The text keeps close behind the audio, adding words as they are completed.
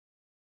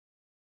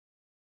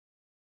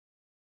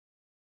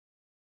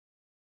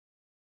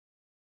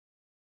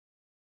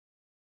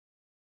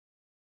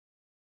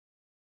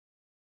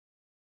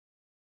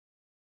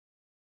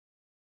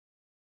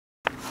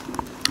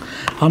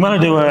I'm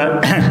going to do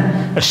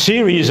a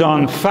series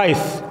on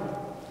faith.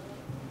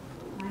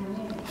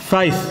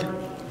 Faith.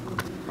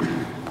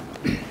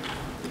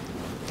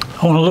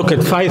 I want to look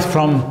at faith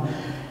from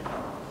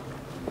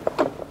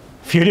a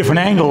few different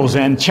angles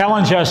and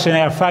challenge us in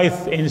our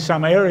faith in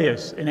some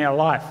areas in our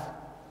life.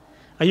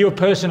 Are you a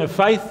person of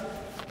faith?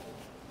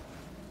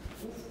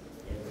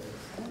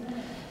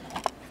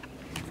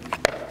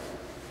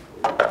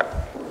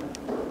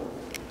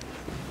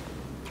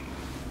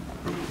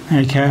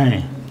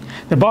 Okay.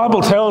 The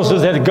Bible tells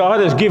us that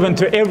God has given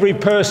to every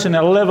person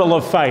a level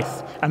of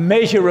faith, a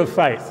measure of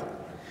faith.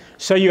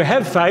 So you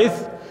have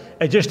faith,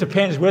 it just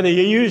depends whether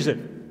you use it.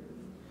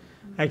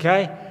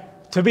 Okay?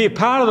 To be a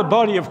part of the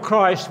body of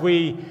Christ,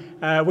 we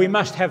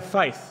must have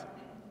faith.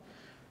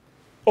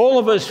 All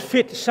of us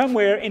fit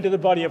somewhere into the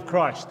body of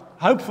Christ,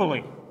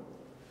 hopefully.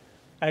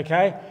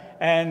 Okay?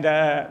 And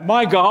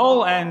my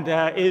goal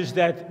is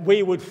that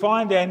we would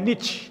find our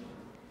niche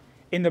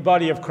in the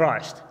body of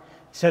Christ,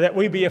 so that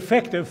we be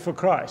effective for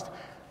Christ.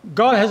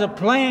 God has a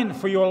plan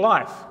for your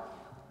life.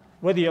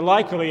 Whether you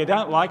like it or you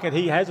don't like it,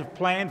 He has a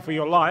plan for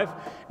your life.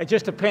 It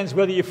just depends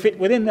whether you fit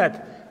within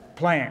that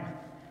plan.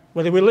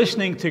 Whether we're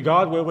listening to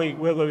God, whether we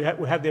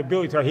have the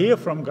ability to hear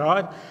from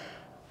God.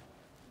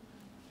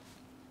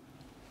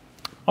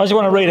 I just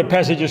want to read a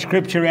passage of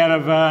Scripture out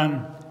of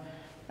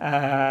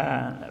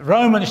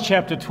Romans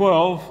chapter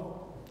 12.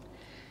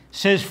 It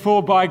says,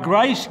 "For by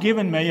grace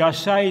given me, I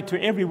say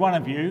to every one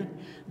of you,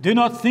 do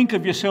not think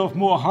of yourself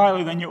more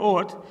highly than you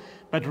ought,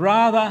 but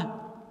rather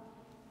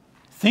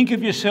think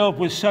of yourself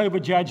with sober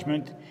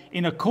judgment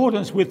in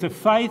accordance with the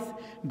faith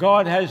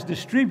God has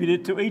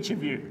distributed to each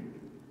of you."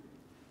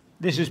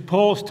 This is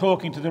Paul's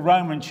talking to the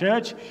Roman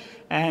church,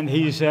 and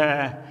he's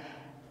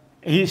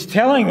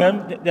telling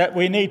them that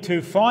we need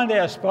to find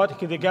our spot,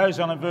 because it goes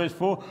on in verse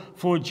 4,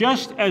 "For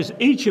just as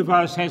each of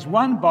us has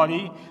one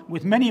body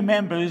with many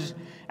members,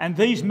 and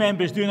these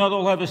members do not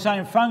all have the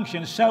same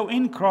function, so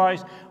in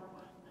Christ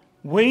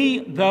we,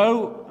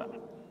 though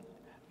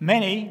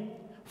many,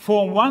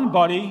 form one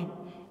body,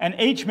 and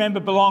each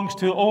member belongs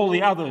to all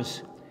the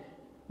others.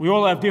 We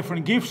all have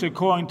different gifts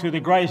according to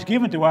the grace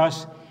given to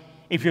us.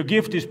 If your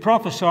gift is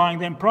prophesying,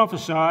 then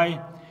prophesy.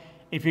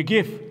 If your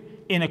gift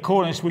in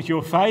accordance with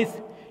your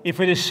faith. If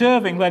it is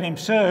serving, let him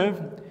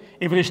serve.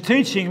 If it is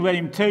teaching, let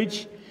him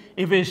teach.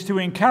 If it is to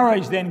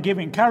encourage, then give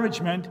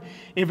encouragement.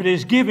 If it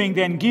is giving,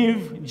 then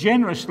give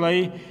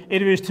generously.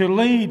 If it is to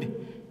lead,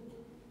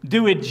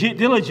 do it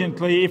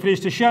diligently. If it is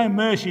to show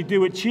mercy,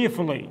 do it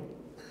cheerfully.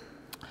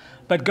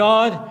 But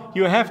God,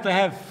 you have to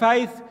have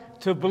faith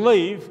to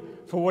believe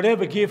for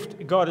whatever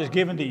gift God has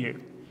given to you.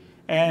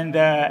 And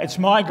it's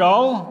my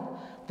goal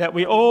that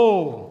we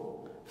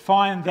all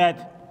find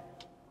that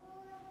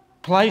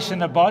place in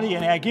the body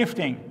in our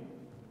gifting.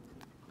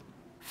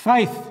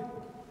 Faith.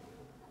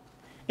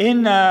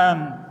 In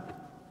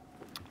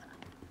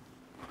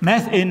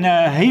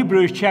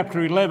Hebrews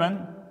chapter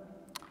 11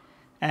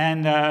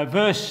 and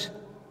verse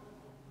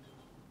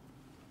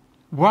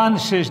 1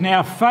 says,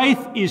 "Now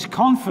faith is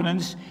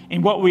confidence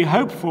in what we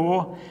hope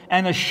for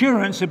and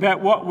assurance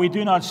about what we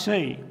do not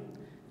see.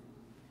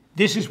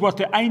 This is what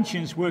the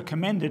ancients were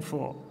commended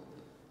for."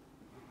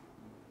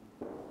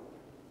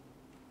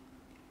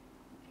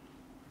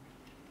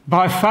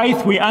 By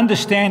faith we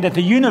understand that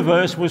the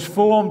universe was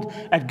formed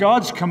at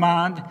God's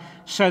command,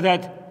 so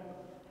that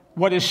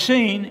what is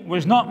seen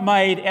was not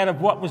made out of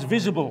what was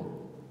visible.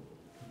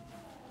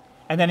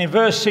 And then in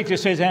verse 6 it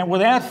says, "And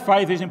without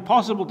faith it is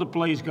impossible to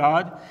please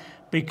God,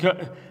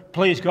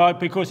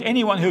 because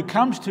anyone who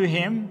comes to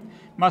Him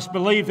must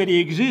believe that He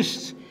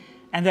exists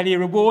and that He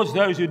rewards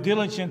those who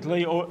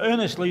diligently or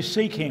earnestly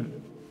seek Him."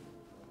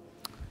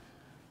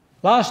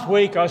 Last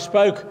week I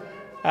spoke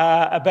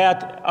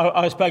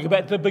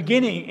about the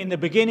beginning. In the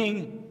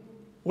beginning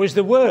was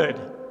the Word,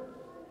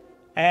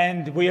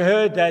 and we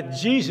heard that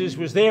Jesus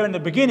was there in the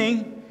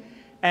beginning,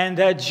 and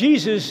that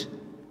Jesus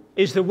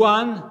is the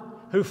one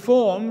who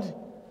formed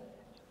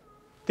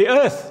the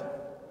earth.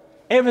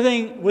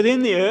 Everything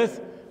within the earth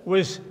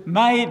was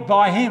made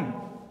by Him.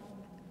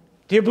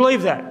 Do you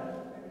believe that?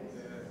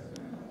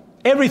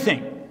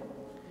 Everything.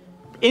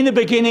 In the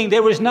beginning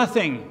there was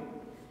nothing.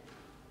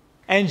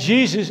 And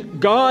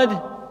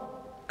God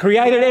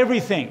created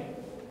everything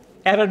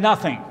out of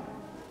nothing.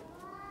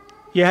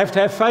 You have to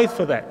have faith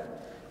for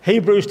that.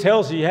 Hebrews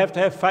tells you have to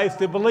have faith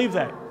to believe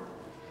that.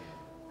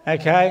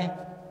 Okay?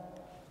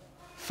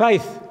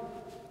 Faith.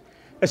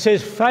 It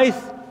says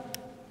faith.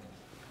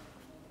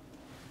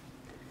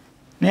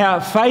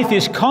 Now, faith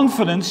is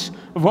confidence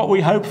of what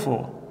we hope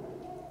for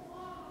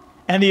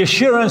and the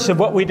assurance of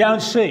what we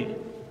don't see.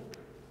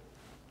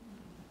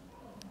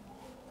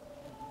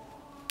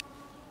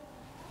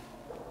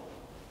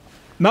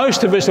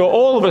 Most of us, or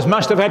all of us,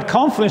 must have had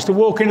confidence to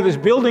walk into this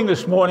building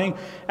this morning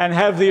and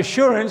have the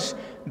assurance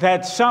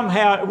that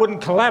somehow it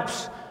wouldn't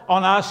collapse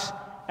on us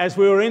as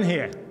we were in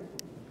here.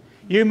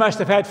 You must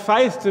have had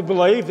faith to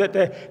believe that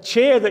the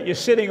chair that you're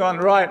sitting on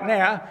right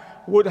now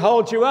would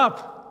hold you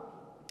up.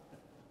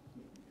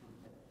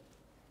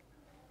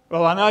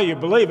 Well, I know you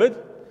believe it,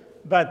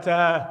 but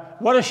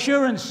what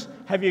assurance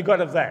have you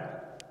got of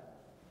that?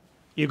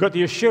 You've got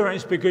the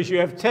assurance because you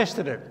have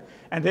tested it,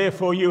 and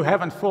therefore you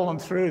haven't fallen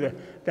through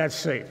that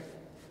seed.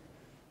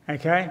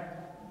 Okay?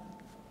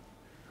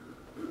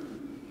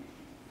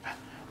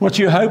 What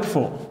you hope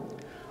for.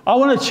 I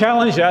want to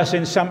challenge us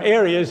in some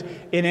areas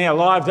in our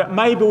lives that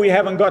maybe we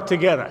haven't got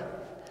together,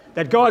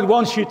 that God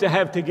wants you to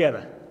have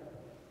together.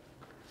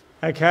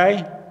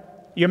 Okay?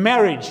 Your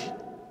marriage,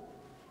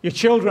 your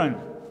children,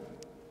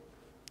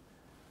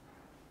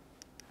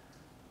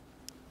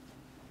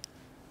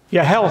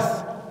 your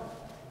health,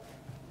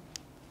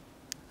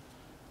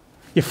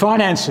 your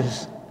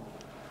finances,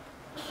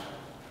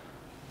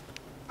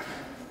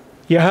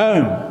 your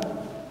home.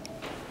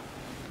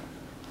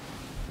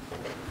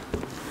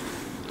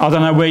 I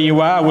don't know where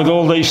you are with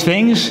all these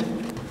things,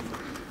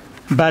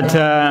 but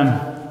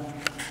I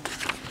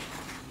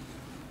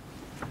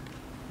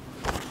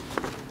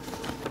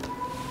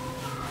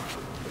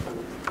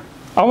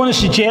want to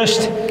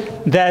suggest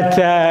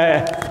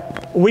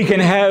that we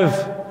can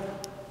have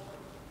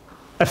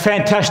a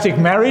fantastic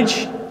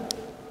marriage.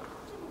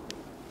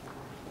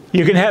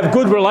 You can have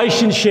good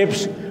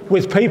relationships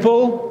with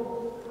people.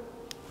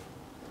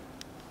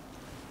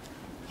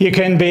 You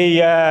can be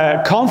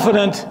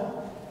confident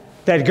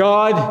that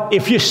God,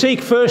 if you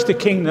seek first the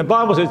kingdom, the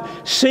Bible says,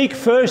 seek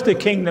first the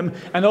kingdom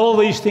and all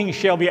these things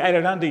shall be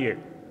added unto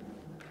you.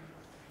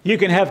 You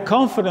can have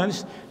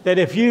confidence that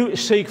if you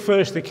seek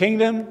first the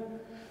kingdom,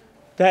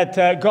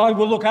 that God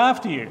will look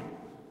after you.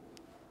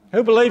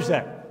 Who believes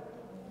that?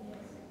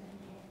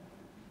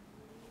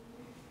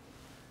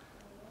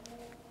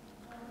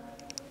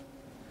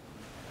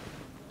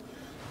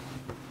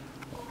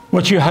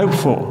 What you hope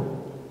for?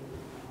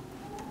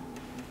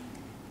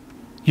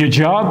 Your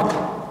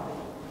job?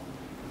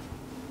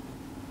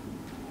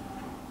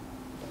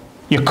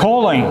 Your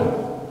calling?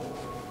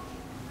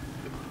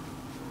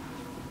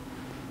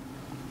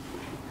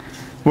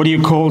 What are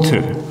you called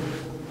to?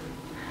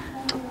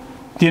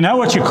 Do you know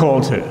what you're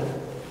called to?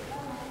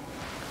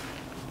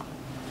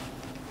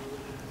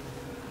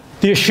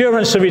 The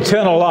assurance of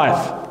eternal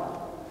life.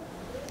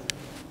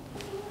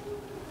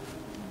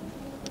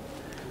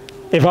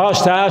 If I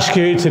was to ask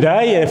you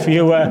today, if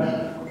you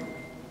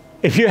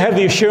have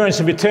the assurance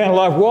of eternal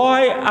life,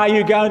 why are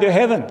you going to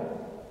heaven?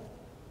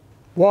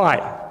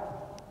 Why?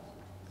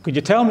 Could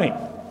you tell me?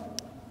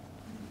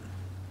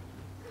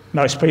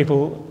 Most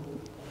people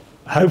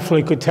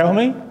hopefully could tell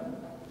me,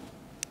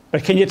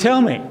 but can you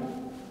tell me?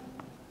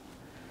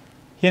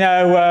 You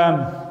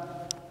know,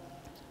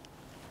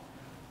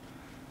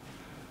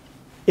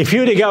 if you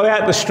were to go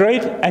out the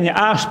street and you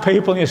ask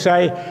people and you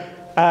say,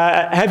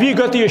 have you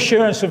got the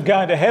assurance of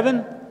going to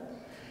heaven?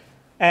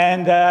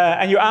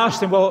 And you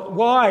ask them, well,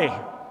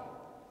 why?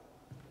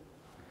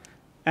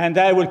 And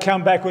they would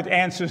come back with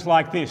answers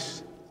like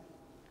this.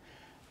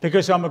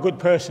 Because I'm a good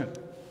person.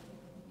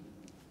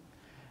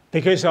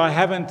 Because I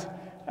haven't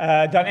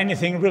done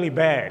anything really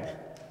bad.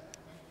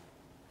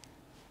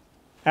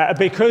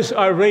 Because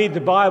I read the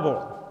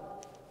Bible.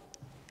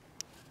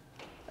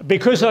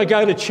 Because I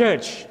go to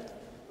church.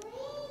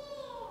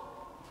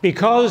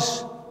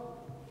 Because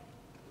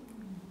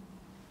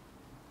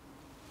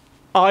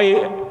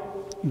I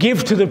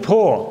give to the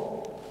poor.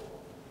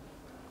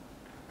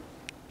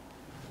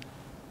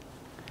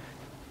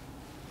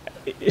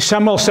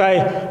 Some will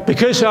say,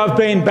 because I've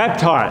been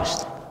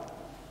baptised.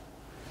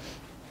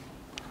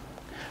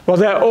 Well,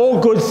 they're all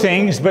good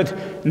things,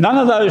 but none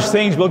of those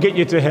things will get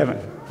you to heaven.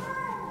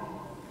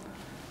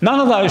 None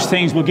of those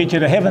things will get you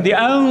to heaven.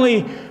 The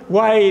only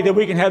way that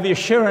we can have the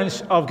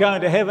assurance of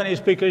going to heaven is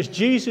because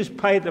Jesus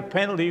paid the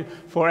penalty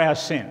for our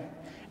sin,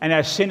 and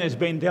our sin has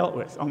been dealt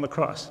with on the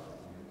cross.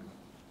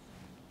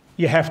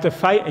 You have to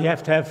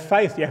have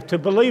faith. You have to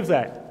believe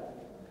that.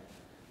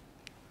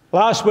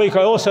 Last week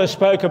I also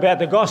spoke about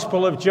the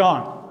Gospel of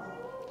John.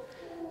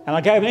 And I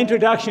gave an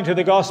introduction to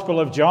the Gospel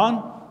of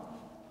John.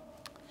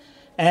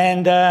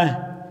 And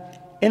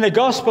in the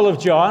Gospel of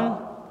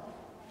John,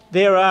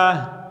 there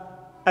are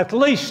at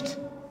least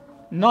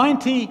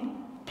 90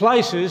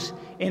 places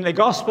in the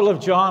Gospel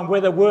of John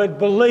where the word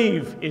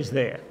believe is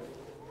there.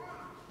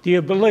 Do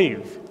you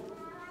believe?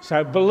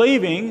 So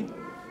believing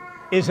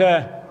is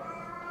a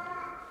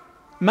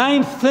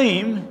main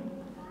theme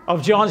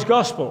of John's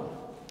Gospel.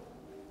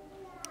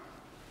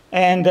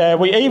 And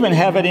we even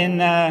have it in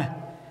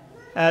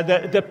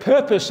the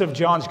purpose of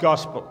John's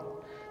Gospel.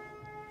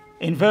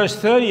 In verse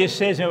 30 it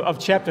says, of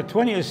chapter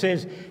 20, it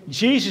says,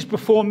 Jesus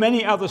performed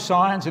many other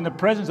signs in the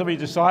presence of his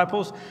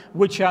disciples,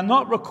 which are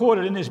not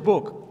recorded in this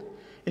book.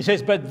 It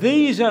says, but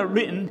these are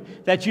written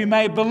that you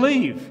may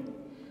believe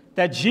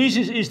that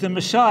Jesus is the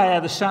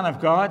Messiah, the Son of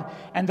God,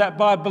 and that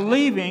by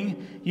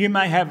believing you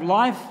may have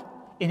life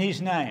in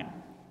his name.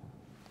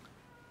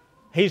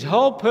 His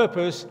whole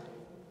purpose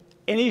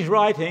in his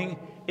writing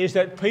is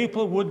that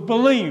people would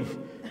believe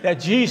that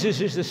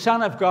Jesus is the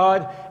Son of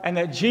God and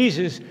that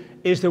Jesus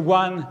is the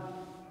one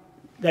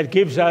that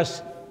gives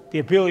us the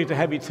ability to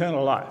have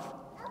eternal life.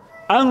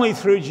 Only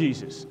through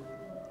Jesus.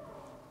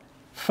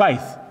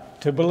 Faith,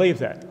 to believe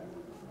that.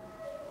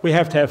 We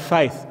have to have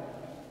faith.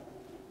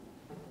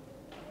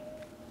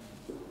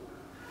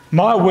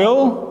 My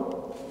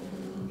will,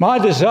 my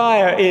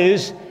desire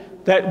is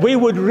that we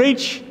would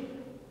reach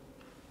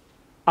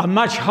a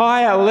much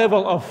higher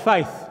level of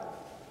faith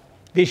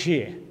this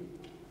year.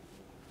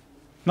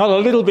 Not a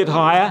little bit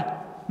higher,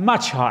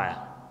 much higher.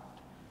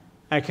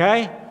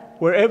 Okay?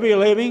 Wherever you're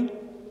living,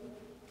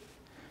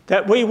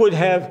 that we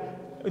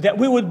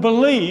would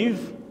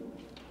believe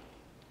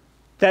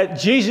that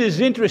Jesus is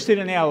interested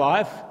in our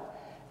life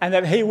and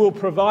that he will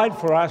provide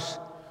for us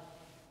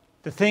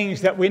the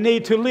things that we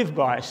need to live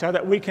by so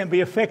that we can be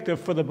effective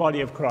for the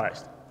body of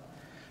Christ.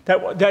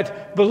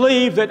 That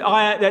believe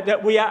that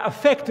we are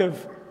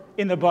effective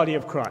in the body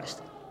of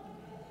Christ.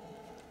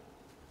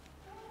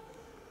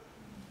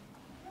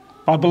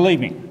 By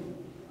believing.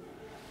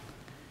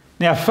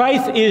 Now,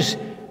 faith is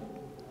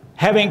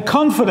having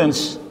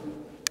confidence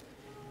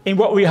in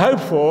what we hope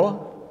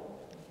for,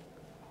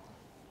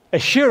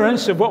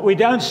 assurance of what we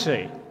don't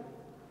see.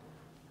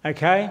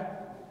 Okay?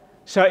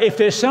 So if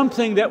there's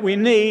something that we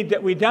need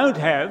that we don't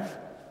have,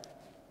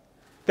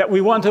 that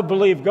we want to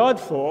believe God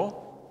for,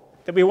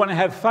 that we want to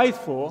have faith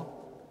for,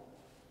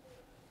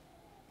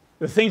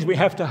 the things we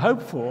have to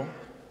hope for,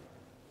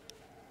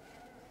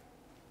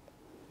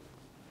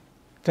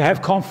 to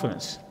have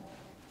confidence.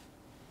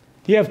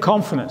 Do you have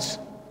confidence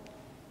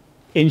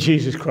in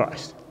Jesus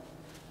Christ?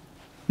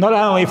 Not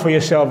only for your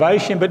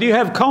salvation, but do you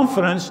have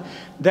confidence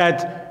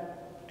that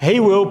he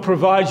will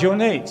provide your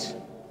needs?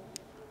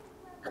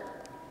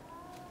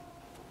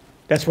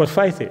 That's what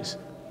faith is.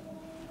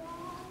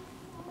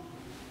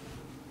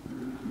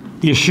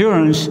 The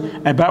assurance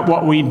about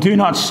what we do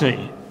not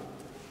see.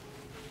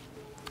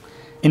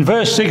 In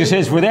verse 6 it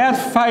says, without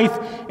faith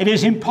it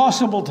is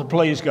impossible to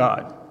please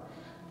God.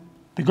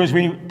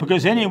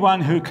 Because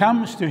anyone who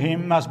comes to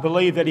him must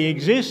believe that he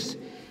exists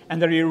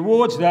and that he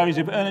rewards those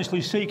who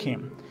earnestly seek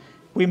him.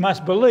 We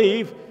must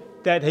believe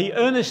that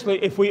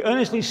if we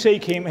earnestly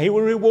seek him, he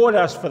will reward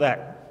us for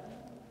that.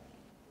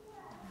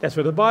 That's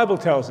what the Bible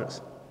tells us.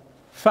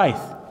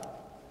 Faith.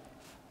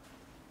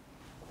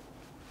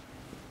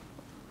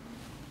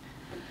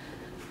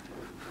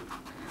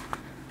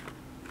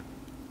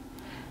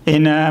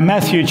 In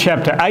Matthew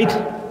chapter 8,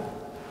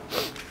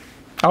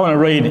 I want to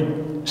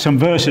read some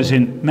verses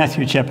in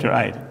Matthew chapter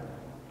 8.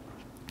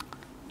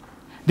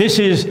 This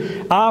is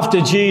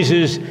after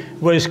Jesus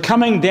was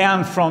coming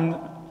down from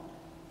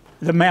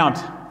the mount,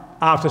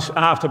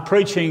 after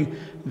preaching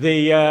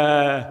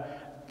the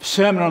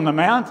Sermon on the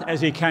Mount.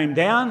 As he came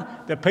down,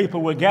 the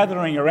people were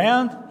gathering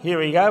around. Here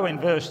we go, in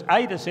verse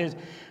 8 it says,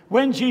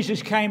 when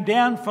Jesus came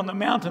down from the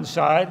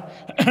mountainside,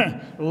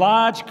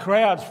 large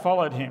crowds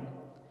followed him.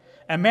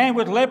 A man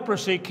with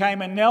leprosy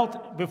came and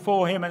knelt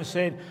before him and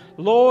said,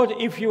 Lord,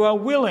 if you are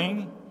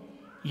willing,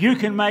 you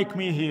can make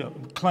me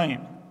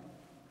clean.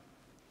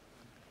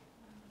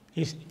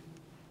 He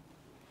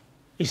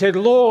said,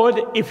 Lord,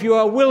 if you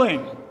are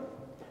willing,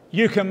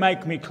 you can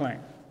make me clean.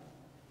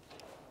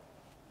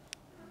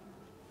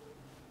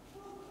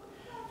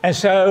 And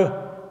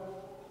so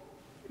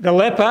the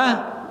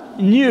leper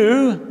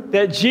knew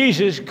that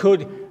Jesus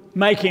could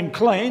make him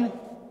clean.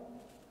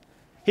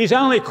 His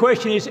only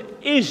question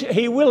is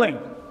he willing?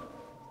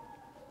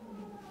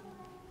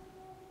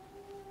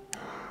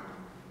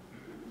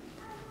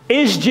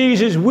 Is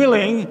Jesus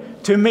willing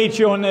to meet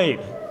your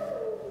need?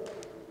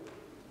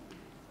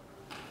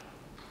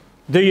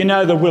 Do you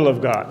know the will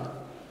of God?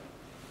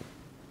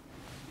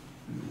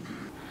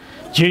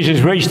 Jesus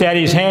reached out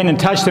his hand and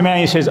touched the man.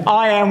 He says,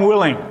 I am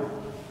willing.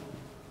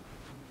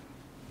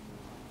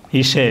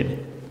 He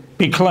said,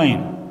 be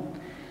clean.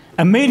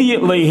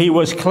 Immediately he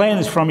was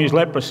cleansed from his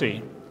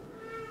leprosy.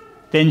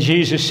 Then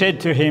Jesus said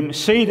to him,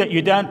 see that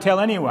you don't tell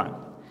anyone,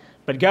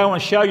 but go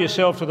and show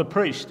yourself to the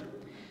priest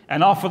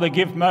and offer the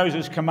gift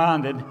Moses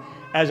commanded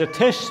as a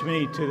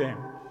testimony to them.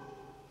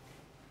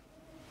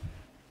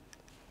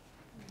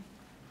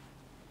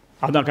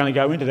 I'm not going to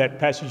go into that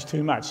passage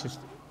too much. It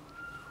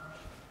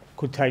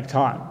could take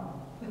time.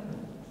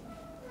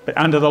 But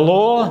under the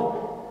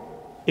law,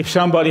 if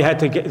somebody had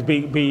to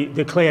be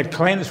declared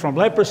cleansed from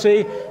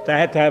leprosy, they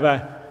had to have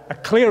a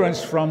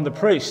clearance from the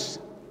priests.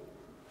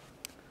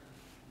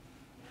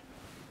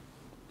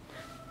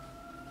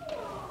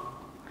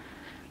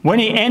 When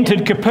he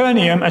entered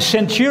Capernaum, a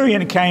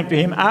centurion came to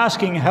him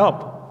asking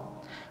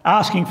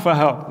for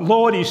help.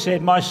 Lord, he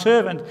said, my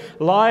servant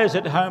lies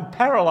at home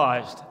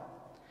paralyzed,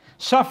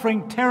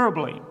 suffering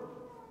terribly.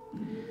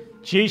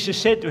 Jesus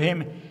said to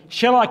him,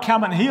 shall I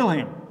come and heal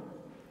him?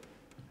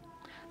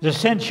 The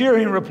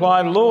centurion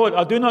replied, Lord,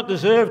 I do not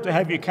deserve to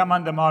have you come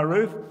under my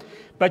roof,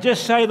 but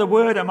just say the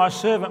word and my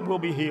servant will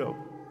be healed.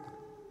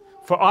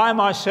 For I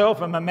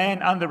myself am a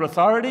man under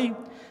authority,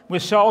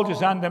 with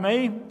soldiers under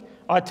me.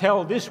 I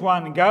tell this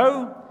one,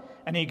 go,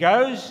 and he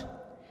goes,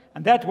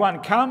 and that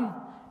one, come,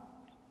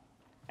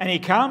 and he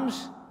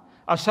comes.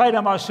 I say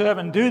to my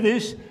servant, do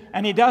this,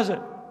 and he does it.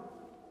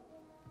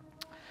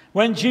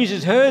 When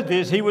Jesus heard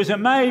this, he was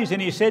amazed, and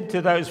he said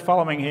to those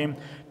following him,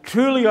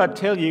 truly I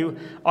tell you,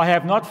 I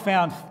have not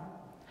found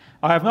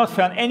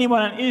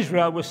anyone in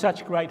Israel with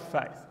such great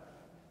faith.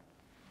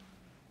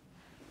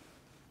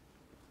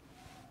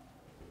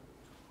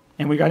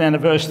 And we go down to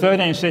verse 13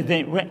 and said,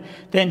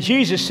 then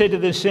Jesus said to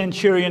the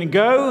centurion,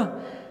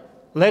 go,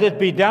 let it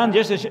be done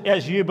just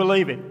as you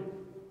believe it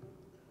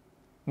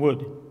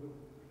would.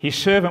 His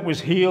servant was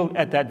healed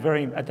at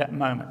that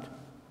moment.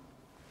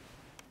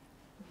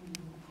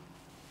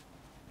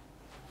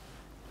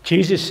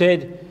 Jesus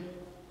said,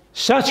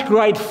 such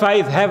great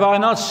faith have I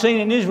not seen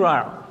in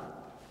Israel.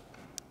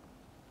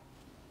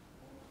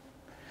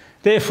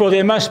 Therefore,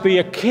 there must be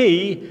a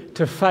key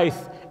to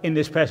faith in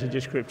this passage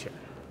of Scripture.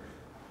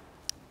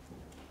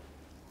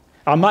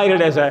 I made it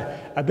as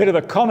a bit of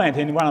a comment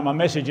in one of my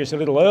messages a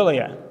little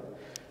earlier.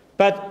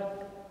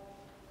 But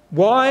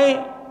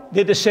why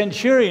did the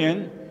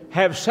centurion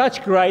have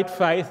such great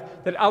faith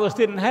that others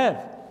didn't have?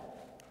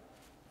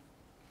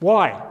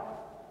 Why?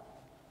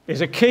 There's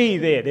a key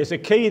there. There's a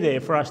key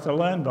there for us to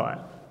learn by.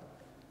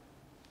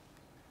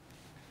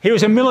 He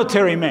was a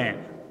military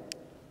man.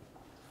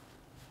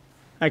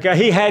 Okay,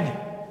 he had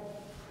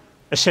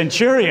a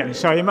centurion,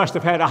 so he must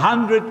have had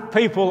 100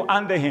 people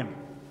under him.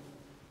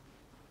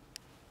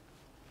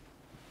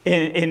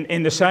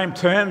 In the same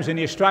terms, in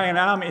the Australian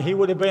Army, he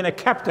would have been a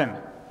captain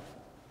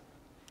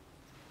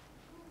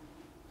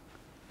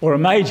or a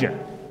major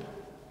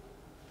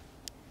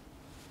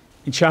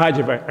in charge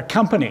of a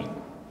company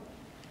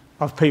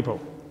of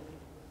people.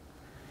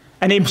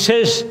 And he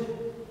says,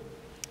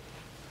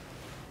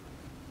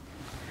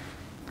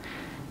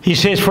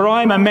 for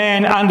I am a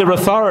man under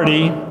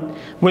authority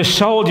with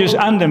soldiers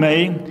under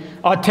me.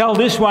 I tell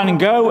this one,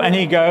 go, and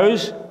he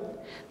goes.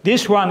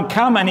 This one,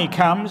 come, and he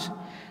comes.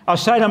 I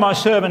say to my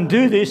servant,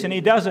 do this, and he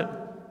does it.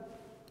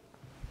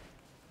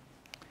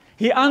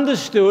 He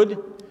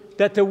understood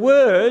that the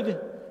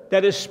word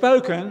that is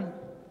spoken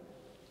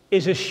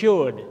is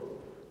assured.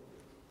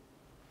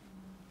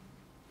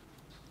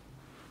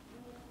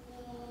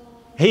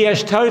 He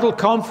has total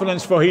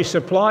confidence for his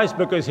supplies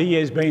because he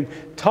has been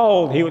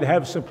told he would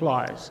have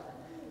supplies.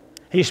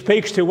 He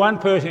speaks to one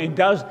person, he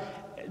does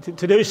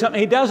to do something,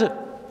 he does it.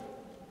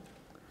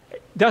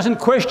 Doesn't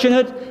question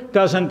it,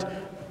 doesn't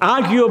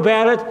argue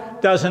about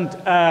it, doesn't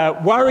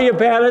worry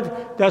about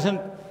it,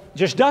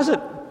 just does it.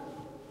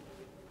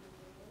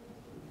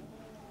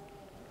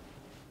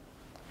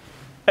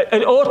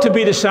 It ought to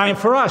be the same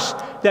for us,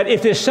 that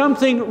if there's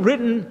something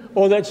written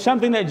or that's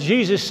something that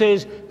Jesus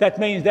says, that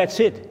means that's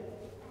it.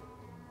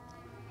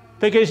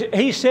 Because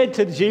he said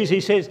to Jesus,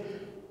 he says,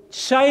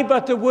 say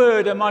but the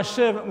word and my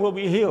servant will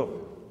be healed.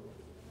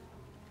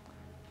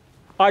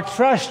 I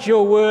trust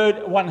your word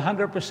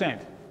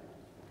 100%.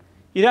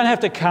 You don't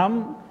have to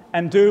come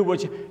and do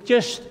what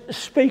just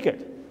speak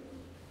it.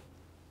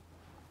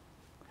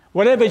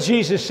 Whatever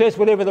Jesus says,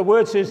 whatever the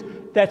word says,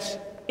 that's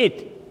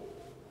it.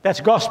 That's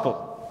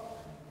gospel.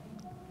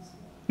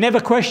 Never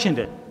questioned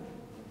it.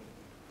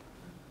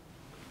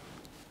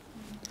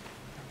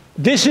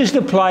 This is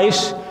the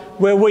place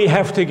where we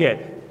have to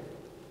get,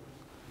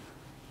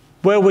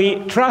 where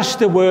we trust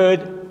the word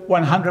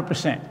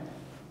 100%.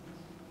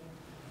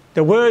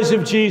 The words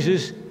of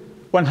Jesus,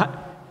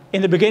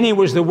 in the beginning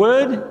was the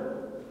Word,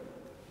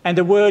 and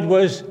the Word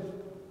was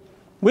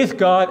with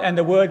God, and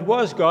the Word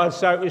was God,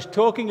 so it was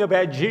talking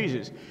about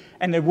Jesus.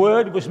 And the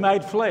Word was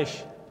made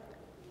flesh.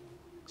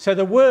 So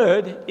the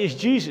Word is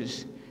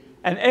Jesus.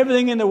 And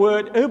everything in the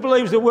Word, who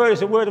believes the Word is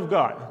the Word of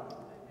God?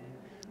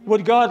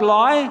 Would God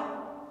lie?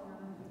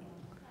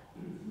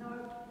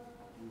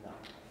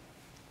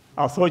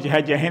 I thought you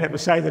had your hand up to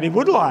say that he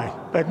would lie,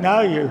 but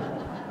no, you.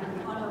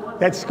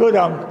 That's good.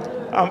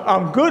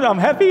 I'm good. I'm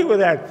happy with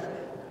that.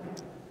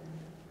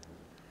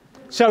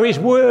 So his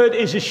word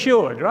is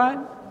assured, right?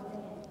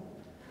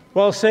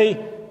 Well, see,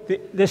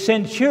 the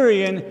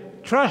centurion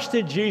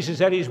trusted Jesus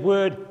at his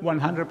word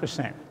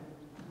 100%.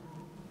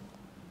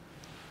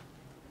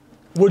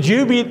 Would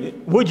you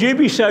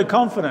be so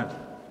confident?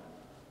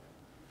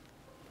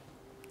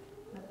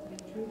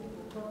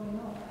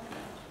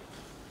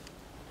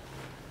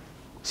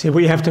 See,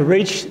 we have to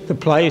reach the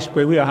place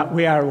where we are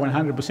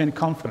 100%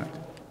 confident.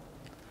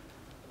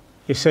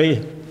 You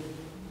see,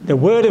 the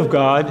Word of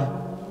God,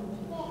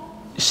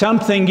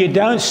 something you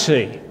don't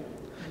see.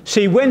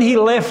 See, when he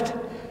left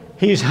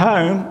his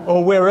home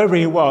or wherever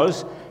he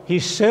was,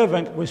 his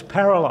servant was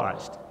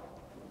paralysed.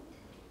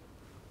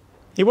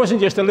 He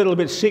wasn't just a little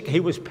bit sick, he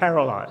was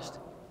paralysed.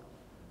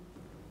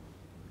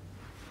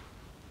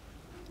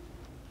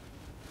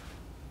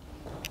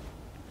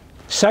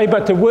 Say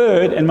but the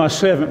word and my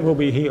servant will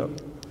be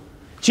healed.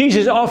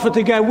 Jesus offered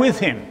to go with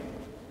him.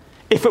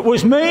 If it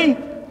was me,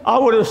 I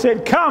would have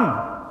said,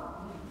 come.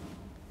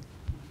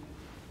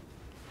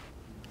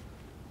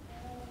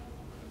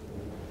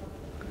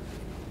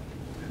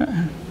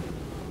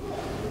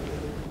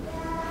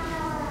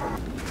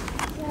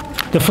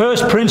 The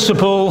first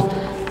principle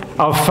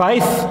of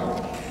faith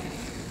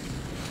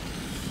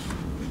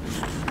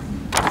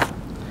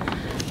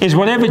is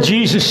whatever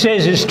Jesus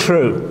says is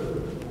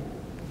true.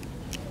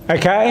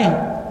 Okay?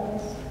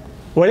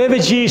 Whatever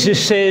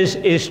Jesus says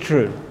is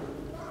true.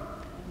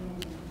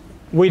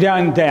 We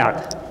don't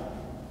doubt.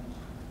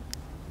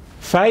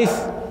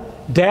 Faith,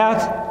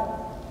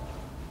 doubt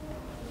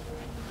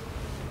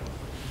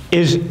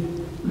is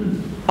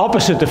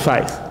opposite to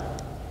faith.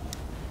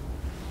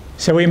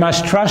 So we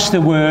must trust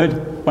the Word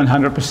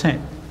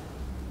 100%.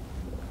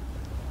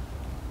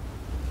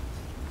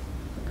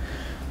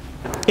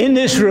 In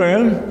this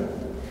room,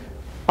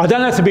 I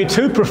don't have to be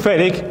too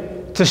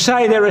prophetic to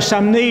say there are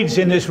some needs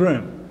in this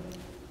room.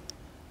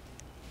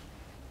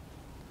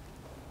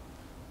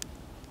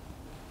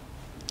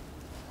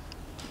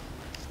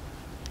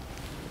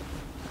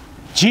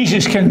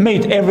 Jesus can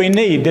meet every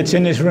need that's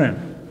in this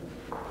room.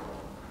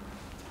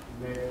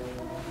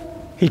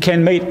 He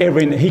can meet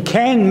every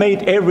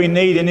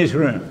need in this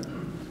room.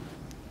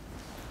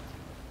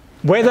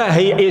 Whether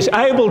he is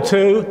able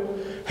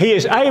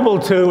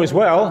to as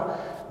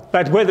well,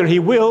 but whether he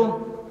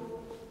will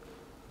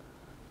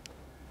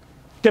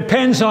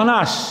depends on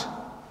us.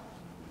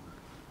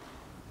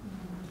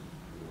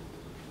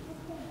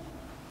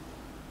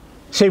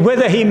 See,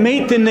 whether he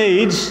meet the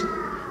needs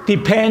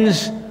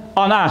depends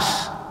on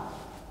us.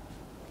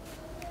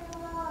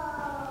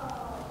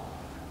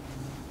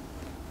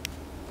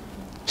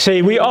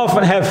 See, we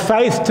often have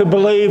faith to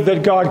believe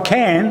that God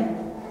can,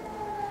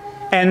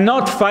 and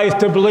not faith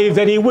to believe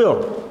that he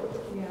will.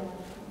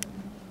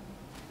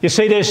 You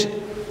see, there's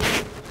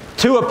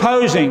two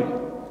opposing.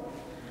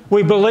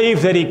 We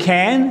believe that he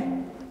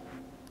can,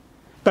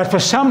 but for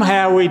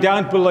somehow we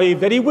don't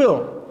believe that he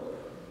will.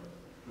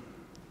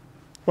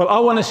 Well, I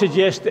want to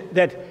suggest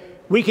that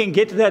we can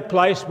get to that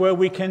place where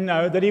we can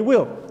know that he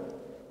will,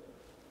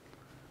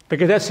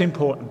 because that's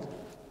important.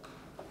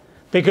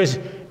 Because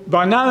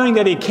by knowing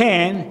that he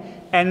can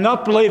and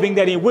not believing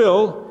that he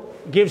will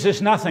gives us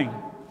nothing.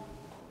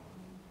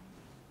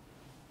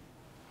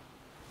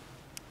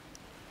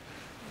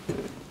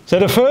 So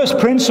the first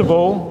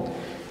principle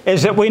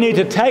is that we need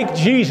to take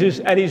Jesus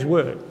at his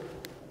word.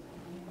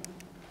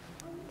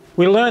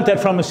 We learned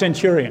that from the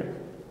centurion.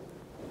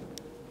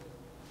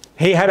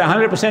 He had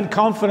 100%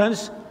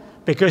 confidence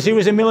because he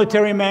was a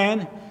military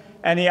man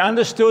and he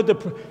understood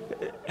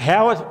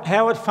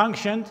how it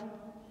functioned.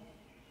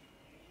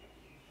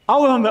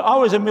 I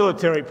was a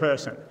military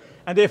person,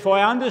 and therefore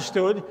I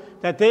understood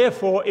that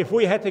therefore if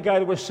we had to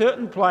go to a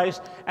certain place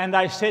and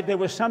they said there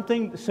was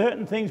something,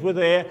 certain things were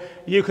there,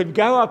 you could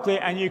go up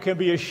there and you can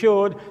be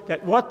assured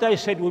that what they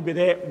said would be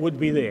there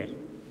would be there.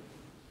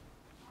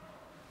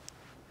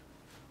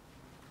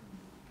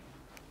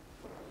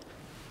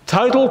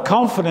 Total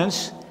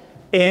confidence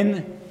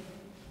in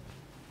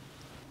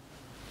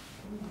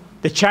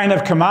the chain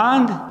of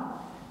command,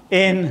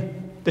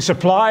 in the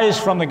supplies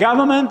from the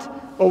government,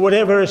 or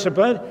whatever is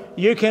supplied,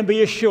 you can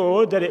be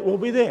assured that it will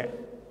be there.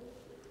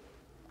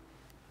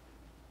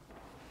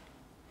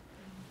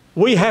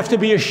 We have to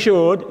be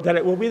assured that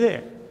it will be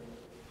there,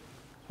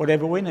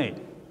 whatever we need.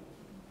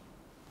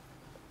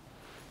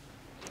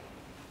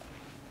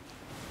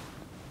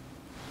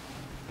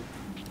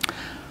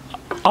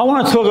 I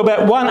want to talk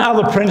about one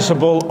other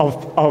principle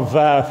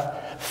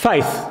of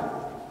faith.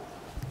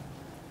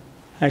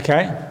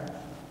 Okay?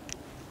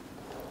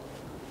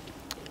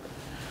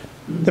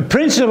 The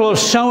principle of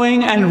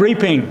sowing and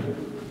reaping.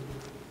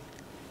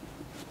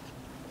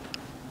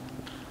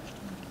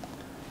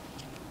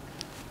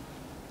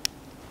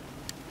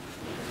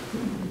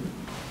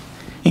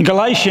 In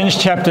Galatians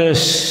chapter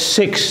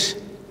 6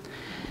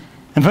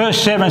 and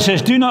verse 7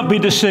 says, "Do not be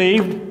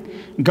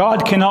deceived,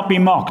 God cannot be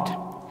mocked.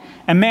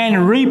 A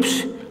man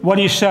reaps what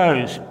he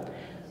sows.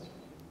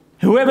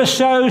 Whoever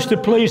sows to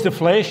please the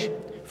flesh,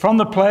 from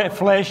the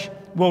flesh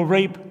will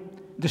reap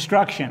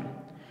destruction.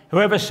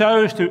 Whoever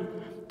sows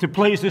to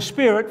please the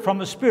Spirit, from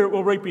the Spirit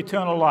will reap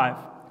eternal life.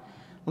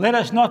 Let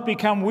us not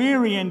become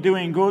weary in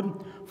doing good,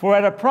 for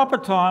at a proper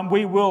time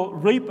we will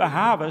reap a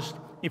harvest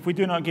if we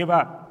do not give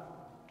up.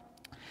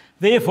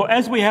 Therefore,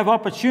 as we have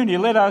opportunity,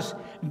 let us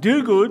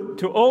do good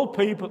to all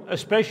people,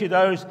 especially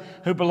those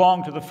who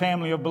belong to the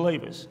family of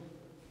believers."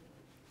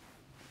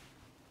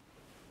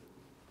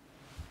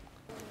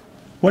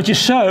 What you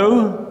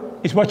sow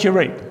is what you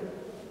reap.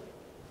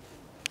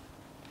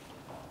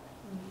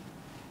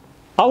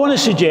 I want to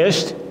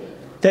suggest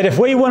that if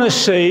we want to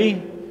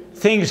see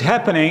things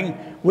happening,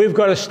 we've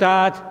got to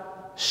start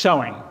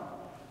sowing.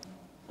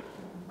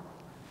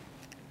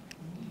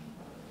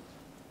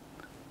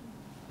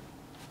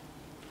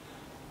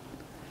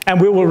 And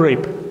we will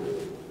reap.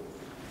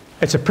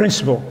 It's a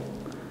principle.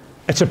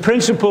 It's a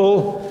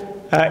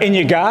principle in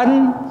your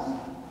garden.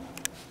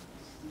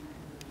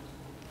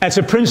 It's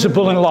a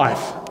principle in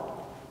life.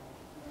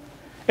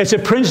 It's a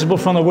principle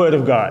from the Word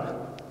of God.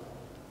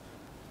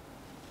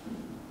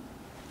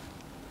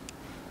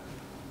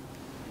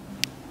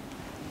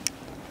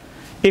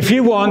 If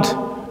you want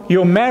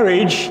your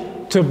marriage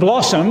to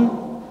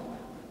blossom,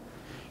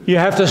 you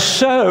have to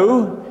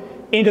sow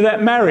into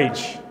that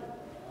marriage.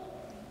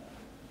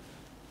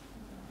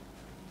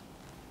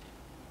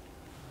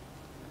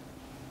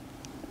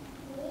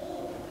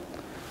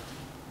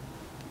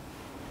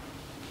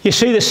 You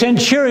see, the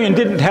centurion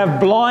didn't have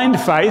blind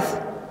faith.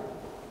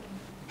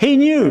 He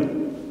knew.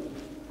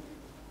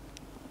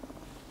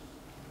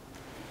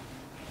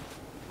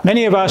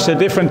 Many of us at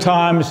different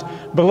times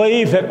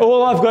believe that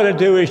all I've got to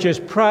do is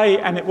just pray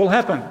and it will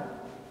happen.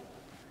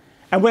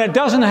 And when it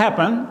doesn't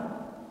happen,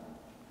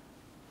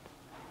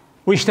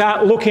 we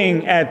start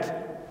looking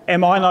at,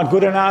 am I not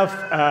good enough?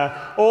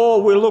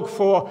 Or we look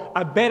for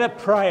a better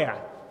prayer.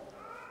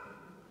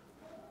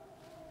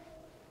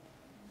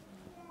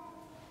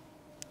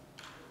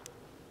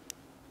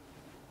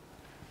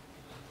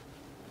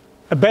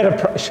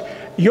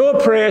 Your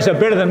prayers are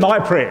better than my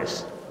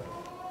prayers.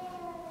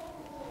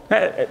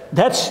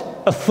 That's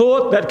a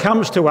thought that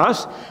comes to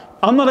us.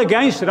 I'm not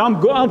against it.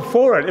 I'm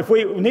for it. If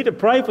we need to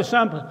pray for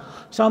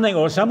something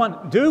or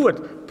someone, do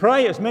it.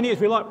 Pray as many as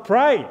we like.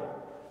 Pray.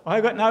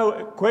 I've got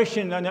no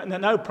question,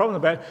 no problem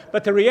about it.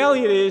 But the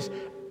reality is,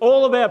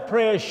 all of our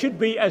prayers should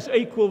be as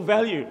equal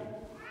value.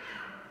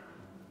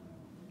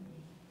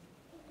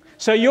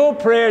 So your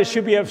prayers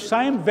should be of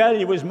same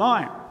value as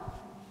mine.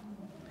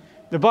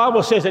 The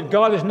Bible says that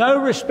God is no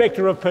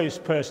respecter of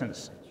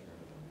persons.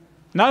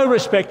 No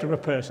respecter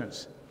of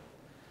persons.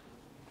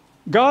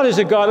 God is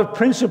a God of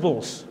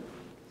principles.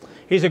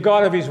 He's a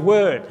God of His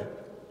Word.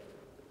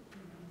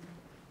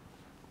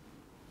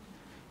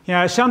 You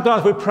know,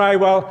 sometimes we pray,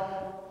 well,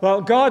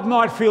 God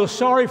might feel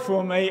sorry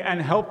for me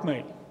and help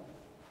me.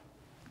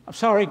 I'm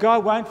sorry,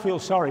 God won't feel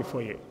sorry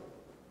for you.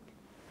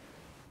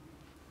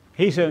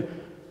 He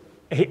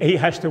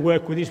has to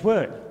work with His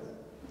Word.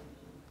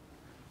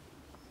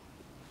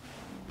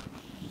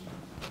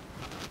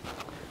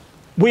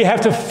 We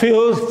have to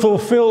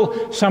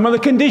fulfill some of the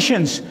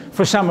conditions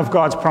for some of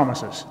God's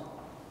promises.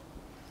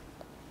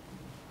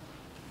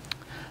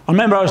 I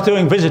remember I was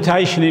doing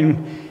visitation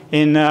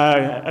in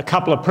a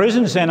couple of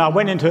prisons, and I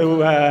went into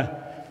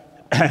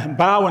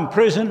Barwon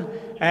prison,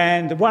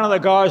 and one of the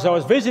guys I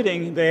was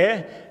visiting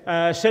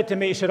there said to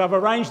me, he said, I've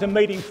arranged a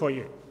meeting for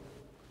you.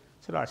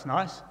 I said, oh, that's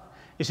nice.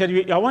 He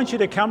said, I want you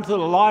to come to the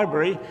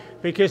library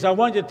because I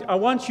want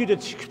you to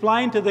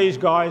explain to these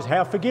guys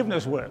how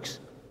forgiveness works.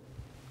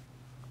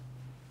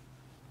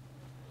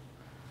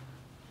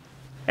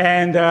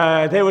 And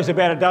there was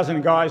about a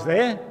dozen guys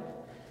there,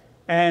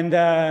 and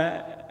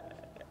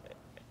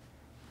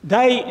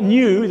they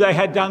knew they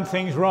had done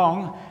things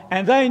wrong,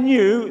 and they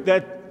knew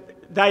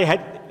that they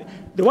had...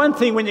 The one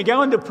thing, when you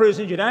go into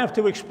prison, you don't have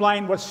to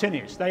explain what sin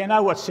is. They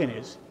know what sin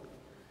is.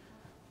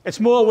 It's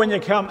more when you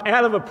come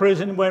out of a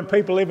prison, when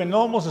people live in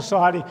normal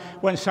society,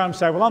 when some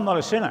say, well, I'm not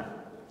a sinner.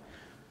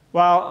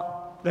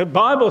 Well, the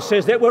Bible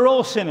says that we're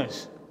all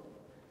sinners,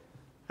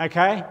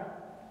 okay?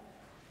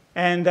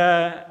 And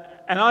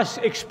I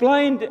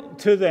explained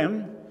to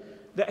them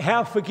that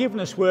how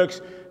forgiveness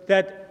works,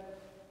 that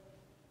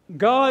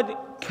God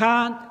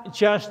can't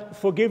just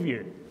forgive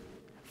you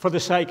for the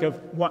sake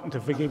of wanting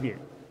to forgive you.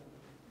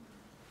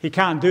 He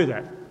can't do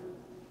that.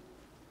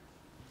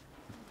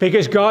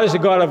 Because God is a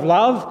God of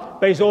love,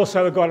 but He's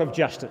also a God of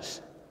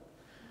justice.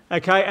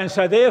 Okay, and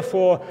so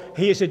therefore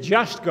He is a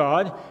just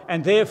God,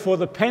 and therefore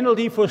the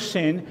penalty for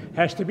sin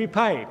has to be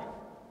paid.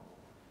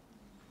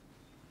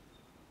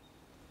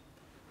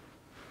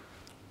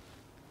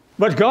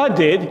 What God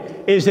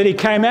did is that He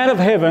came out of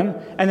heaven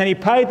and then He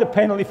paid the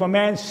penalty for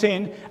man's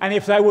sin, and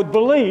if they would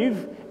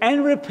believe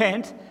and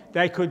repent,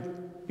 they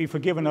could be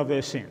forgiven of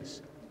their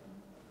sins.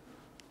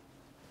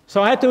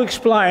 So I had to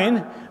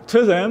explain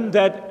to them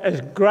that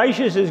as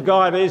gracious as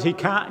God is, He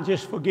can't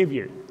just forgive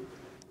you.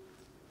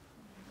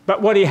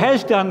 But what He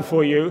has done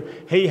for you,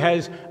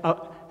 His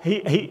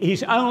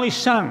only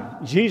Son,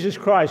 Jesus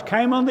Christ,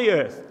 came on the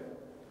earth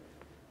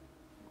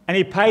and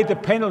He paid the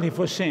penalty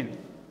for sin.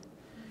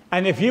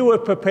 And if you were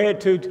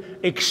prepared to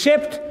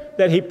accept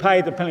that He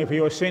paid the penalty for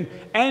your sin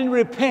and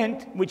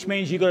repent, which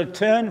means you've got to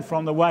turn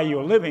from the way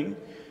you're living,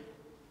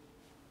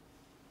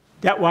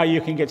 that way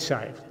you can get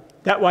saved.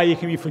 That way you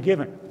can be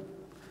forgiven.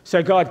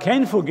 So God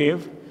can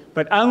forgive,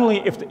 but only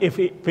if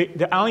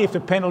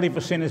the penalty for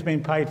sin has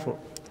been paid for.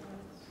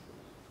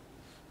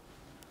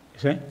 You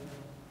see?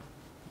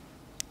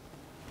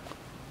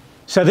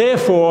 So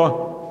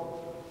therefore,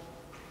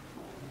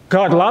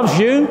 God loves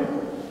you.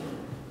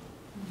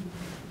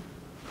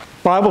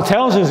 The Bible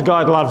tells us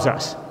God loves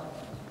us.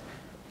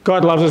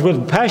 God loves us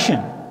with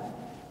passion.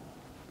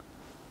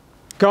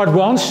 God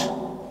wants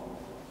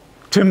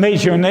to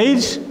meet your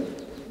needs.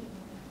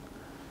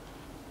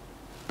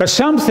 But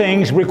some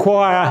things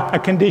require a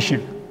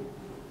condition.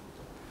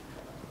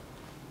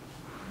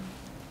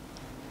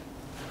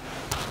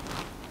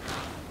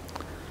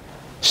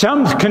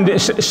 Some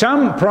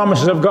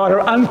promises of God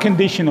are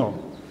unconditional.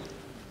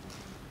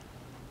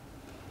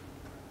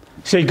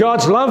 See,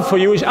 God's love for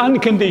you is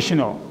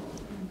unconditional.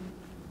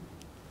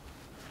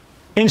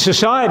 In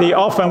society,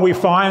 often we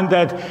find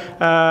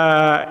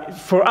that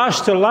for us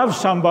to love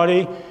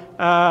somebody,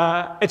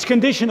 it's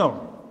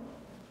conditional.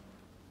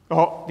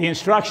 Or the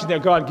instruction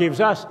that God gives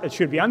us, it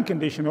should be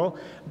unconditional,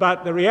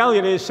 but the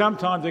reality is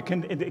sometimes the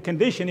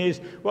condition is,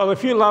 well,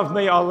 if you love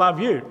me, I'll love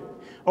you.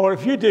 Or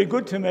if you do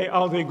good to me,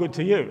 I'll do good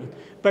to you.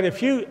 But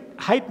if you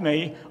hate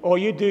me or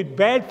you do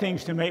bad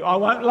things to me, I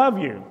won't love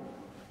you.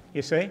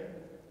 You see?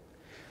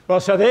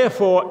 Well, so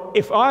therefore,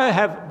 if I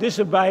have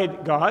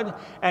disobeyed God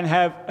and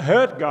have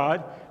hurt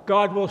God,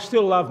 God will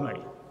still love me.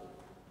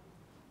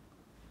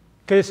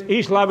 Because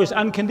His love is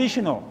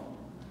unconditional.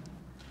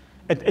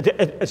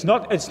 It's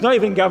not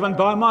even governed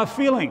by my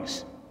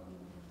feelings.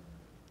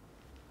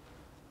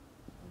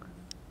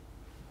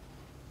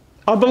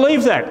 I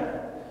believe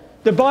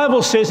that. The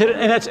Bible says it,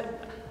 and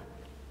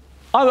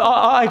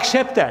I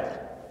accept that.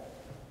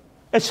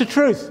 It's the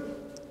truth.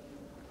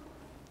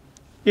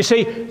 You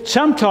see,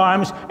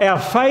 sometimes our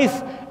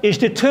faith is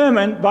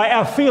determined by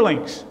our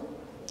feelings.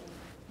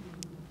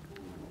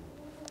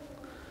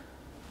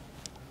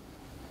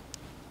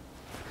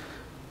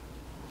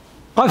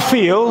 I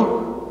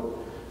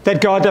feel that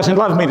God doesn't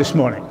love me this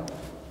morning.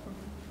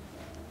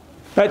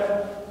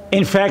 But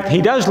in fact,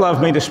 He does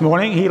love me this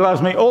morning. He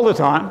loves me all the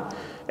time.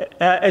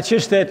 It's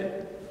just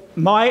that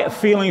my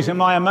feelings and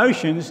my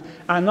emotions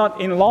are not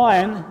in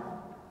line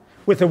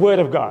with the Word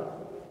of God.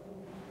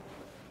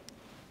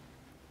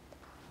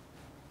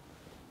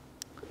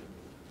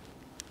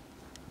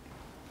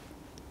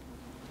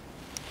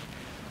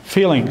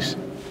 Feelings.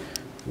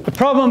 The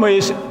problem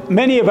is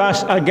many of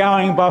us are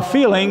going by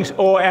feelings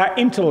or our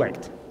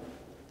intellect.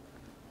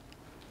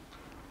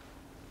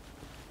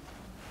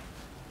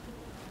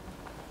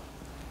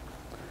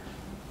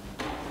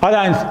 I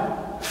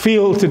don't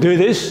feel to do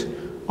this,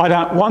 I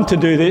don't want to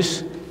do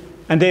this,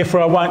 and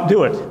therefore I won't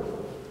do it.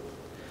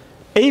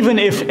 Even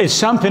if it's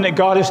something that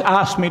God has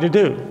asked me to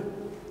do.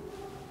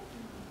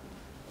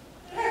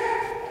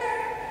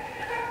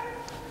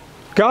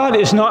 God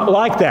is not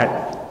like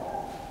that.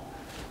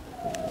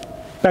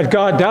 But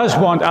God does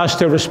want us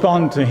to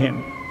respond to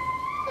Him.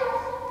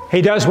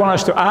 He does want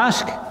us to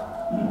ask.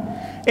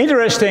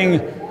 Interesting,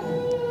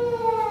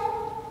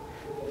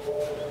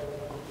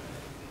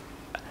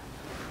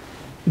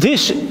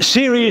 this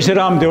series that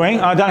I'm doing,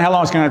 I don't know how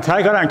long it's going to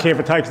take, I don't care if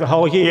it takes the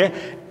whole year,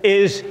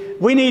 is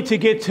we need to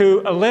get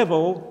to a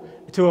level,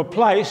 to a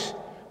place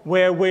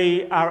where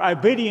we are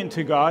obedient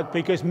to God,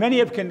 because many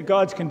of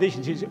God's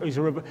conditions is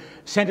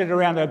centered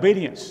around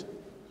obedience.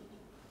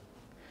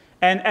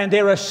 And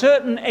there are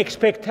certain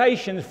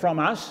expectations from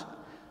us.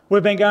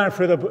 We've been going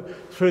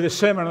through the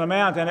Sermon on the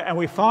Mount, and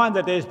we find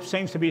that there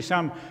seems to be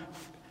some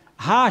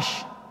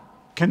harsh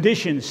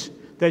conditions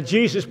that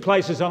Jesus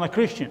places on a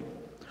Christian,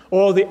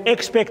 or the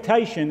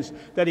expectations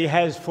that He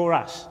has for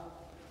us.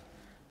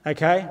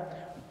 Okay?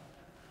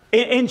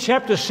 In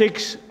chapter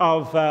 6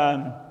 of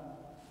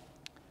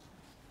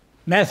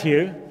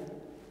Matthew,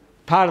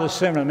 part of the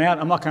Sermon on the Mount,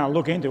 I'm not going to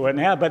look into it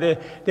now, but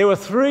there were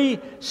 3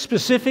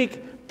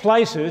 specific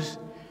places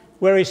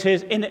where He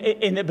says,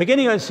 in the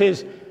beginning it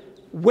says,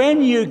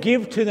 when you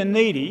give to the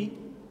needy,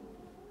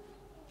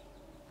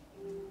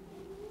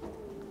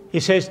 He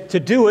says to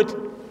do it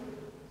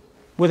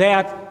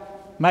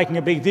without making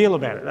a big deal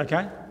about it,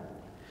 okay?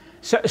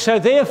 So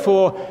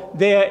therefore,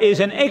 there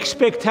is an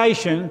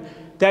expectation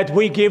that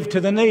we give to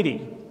the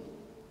needy.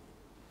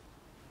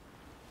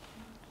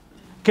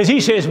 Because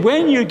He says,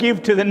 when you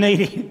give to the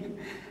needy,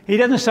 He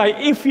doesn't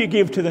say if you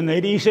give to the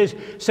needy. He says,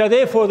 so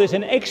therefore there's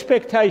an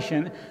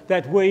expectation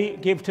that we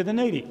give to the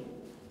needy.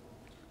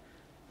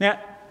 Now,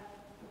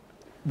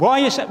 why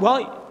you say,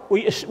 well,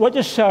 what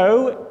you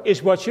sow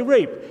is what you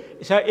reap.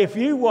 So if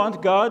you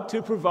want God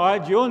to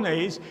provide your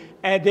needs,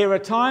 and there are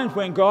times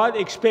when God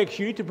expects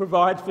you to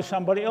provide for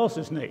somebody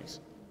else's needs.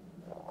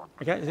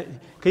 Okay?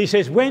 He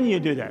says when you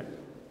do that.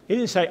 He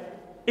didn't say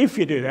if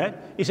you do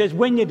that. He says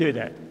when you do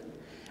that.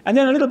 And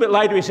then a little bit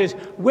later He says,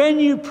 when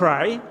you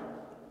pray.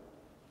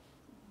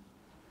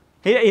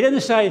 He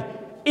doesn't say,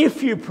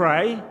 if you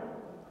pray.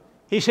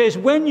 He says,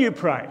 when you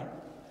pray.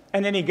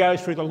 And then He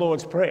goes through the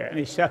Lord's Prayer, and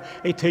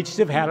He teaches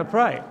us how to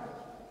pray.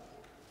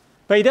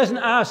 But He doesn't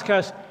ask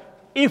us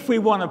if we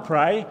want to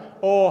pray,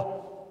 or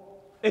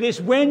it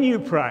is when you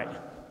pray.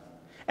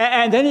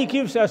 And then He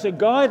gives us a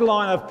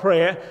guideline of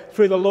prayer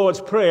through the Lord's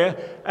Prayer,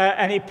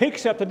 and He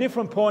picks up the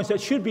different points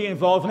that should be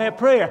involved in our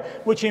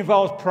prayer, which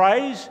involves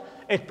praise.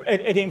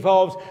 It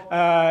involves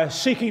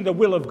seeking the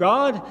will of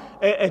God.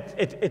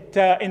 It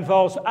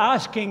involves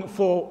asking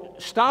for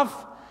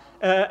stuff.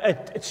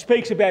 It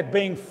speaks about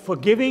being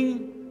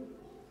forgiving.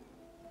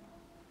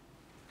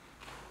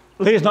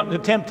 Lead us not into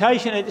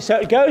temptation. So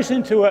it goes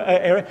into an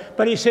area,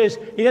 but He says,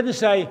 He doesn't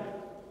say,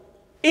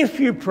 if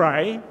you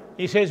pray.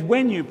 He says,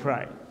 when you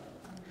pray.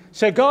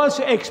 So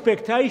God's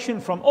expectation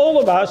from all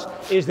of us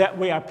is that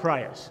we are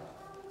prayers.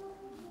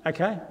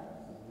 Okay?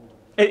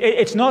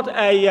 It's not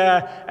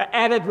an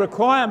added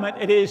requirement,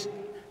 it is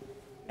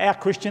our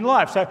Christian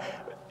life. So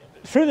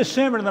through the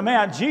Sermon on the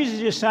Mount, Jesus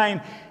is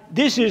saying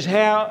this is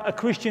how a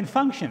Christian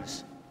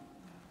functions.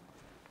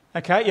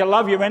 Okay, you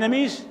love your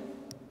enemies,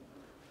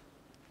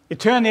 you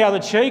turn the other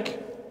cheek,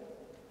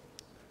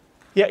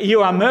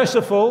 you are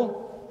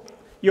merciful,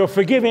 you're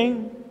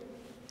forgiving.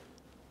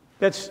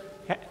 That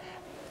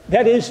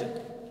is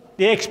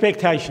the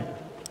expectation.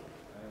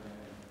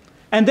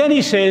 And then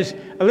He says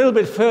a little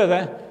bit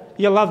further,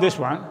 you'll love this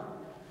one,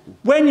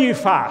 when you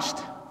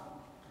fast.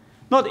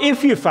 Not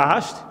if you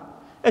fast,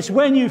 it's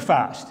when you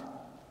fast.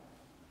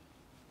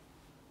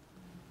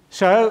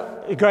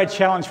 So, a great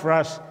challenge for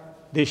us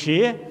this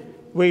year,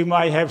 we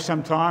may have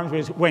some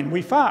times when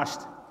we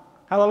fast.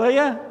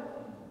 Hallelujah?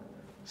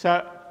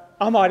 So,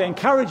 I might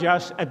encourage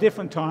us at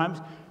different times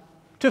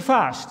to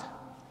fast.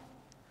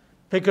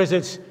 because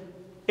it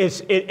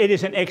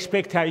is an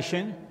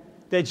expectation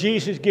that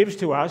Jesus gives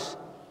to us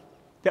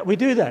that we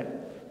do that.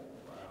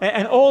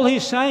 And all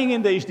he's saying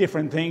in these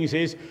different things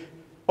is,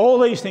 all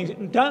these things,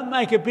 don't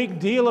make a big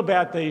deal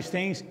about these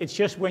things, it's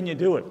just when you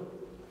do it.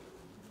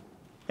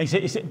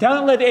 He said,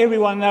 don't let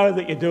everyone know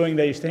that you're doing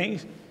these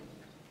things.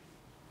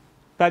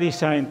 But he's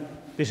saying,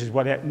 this is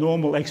what our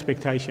normal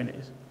expectation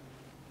is.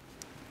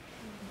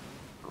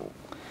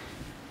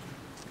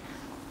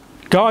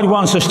 God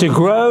wants us to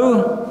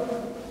grow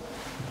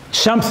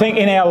something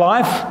in our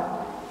life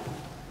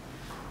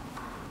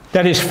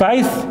that is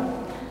faith.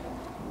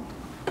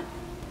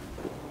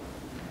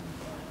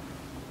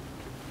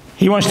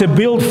 He wants to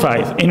build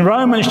faith. In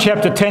Romans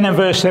chapter 10 and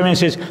verse 7 it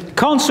says,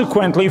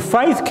 consequently,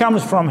 faith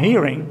comes from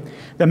hearing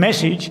the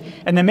message,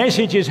 and the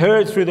message is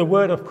heard through the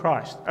word of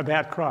Christ,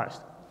 about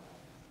Christ.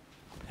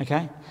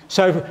 Okay?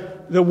 So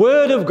the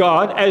word of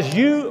God, as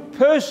you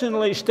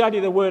personally study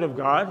the word of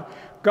God,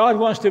 God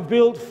wants to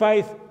build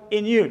faith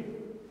in you.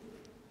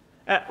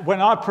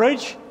 When I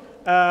preach,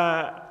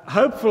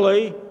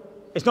 hopefully,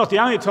 it's not the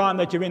only time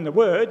that you're in the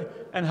word,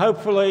 and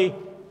hopefully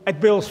it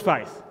builds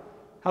faith.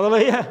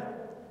 Hallelujah.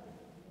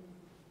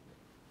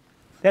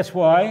 That's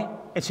why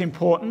it's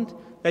important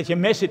that the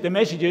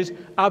messages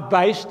are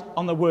based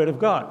on the Word of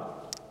God.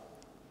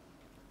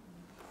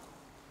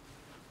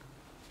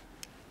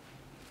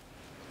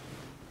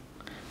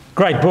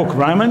 Great book,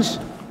 Romans.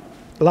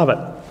 Love it.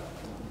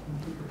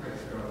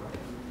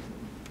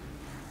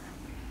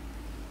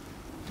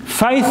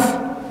 Faith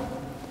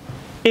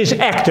is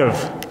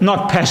active,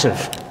 not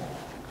passive.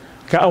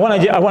 Okay, I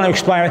want to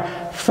explain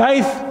it.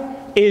 Faith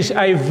is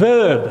a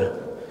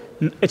verb.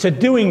 It's a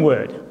doing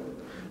word.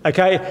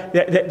 Okay,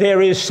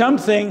 there is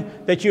something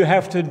that you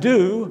have to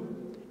do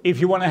if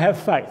you want to have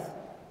faith.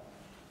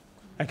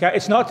 Okay,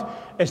 it's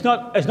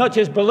not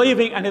just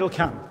believing and it'll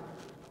come.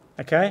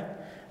 Okay,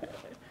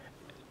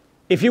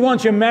 if you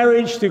want your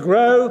marriage to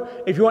grow,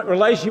 if you want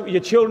relationship with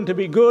your children to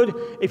be good,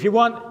 if you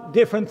want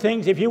different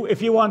things, if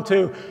you want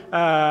to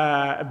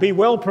be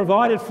well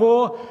provided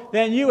for,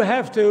 then you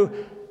have to.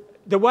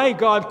 The way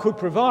God could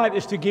provide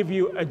is to give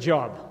you a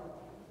job.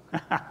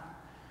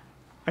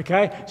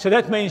 Okay, so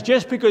that means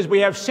just because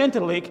we have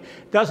Centrelink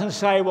doesn't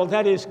say, well,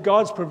 that is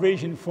God's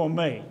provision for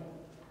me.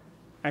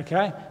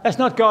 Okay, that's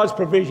not God's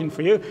provision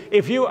for you.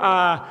 If you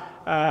are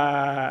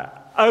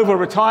over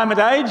retirement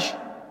age,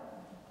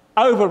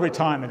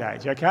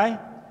 okay,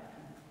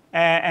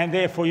 and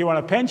therefore you want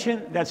a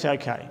pension, that's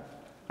okay,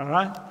 all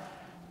right?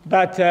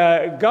 But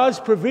God's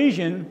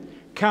provision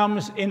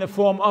comes in the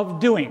form of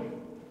doing.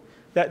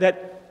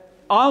 That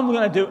I'm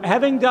going to do,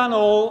 having done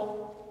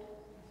all,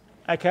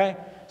 okay?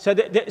 So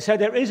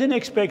there is an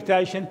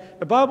expectation.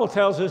 The Bible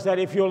tells us that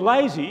if you're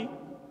lazy,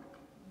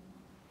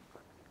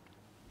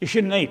 you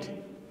shouldn't eat.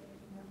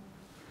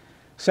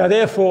 So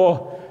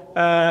therefore,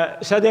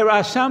 so there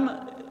are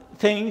some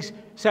things.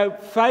 So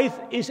faith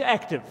is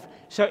active.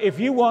 So if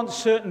you want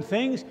certain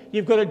things,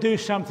 you've got to do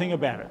something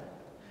about it.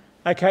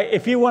 Okay,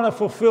 if you want to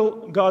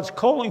fulfill God's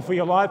calling for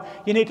your life,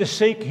 you need to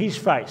seek His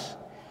face.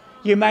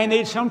 You may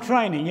need some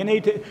training. You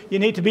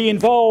need to be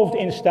involved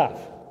in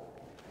stuff.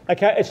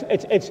 Okay,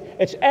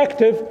 it's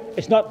active,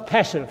 it's not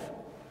passive.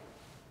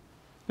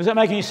 Does that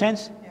make any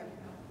sense?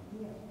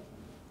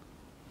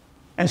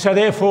 And so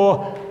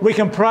therefore, we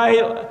can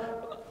pray.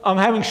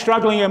 I'm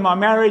struggling in my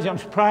marriage, I'm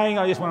praying,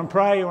 I just want to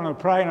pray,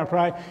 and I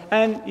pray,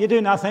 and you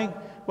do nothing.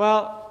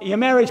 Well, your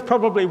marriage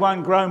probably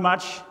won't grow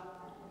much.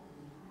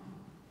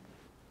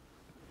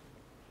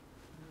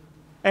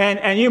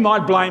 And you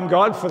might blame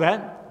God for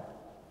that.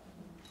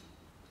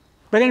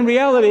 But in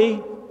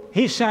reality,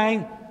 He's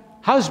saying,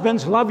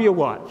 husbands, love your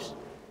wives.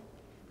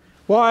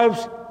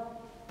 Wives,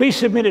 be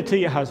submitted to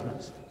your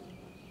husbands.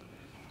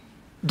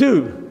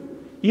 Do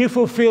you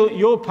fulfill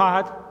your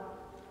part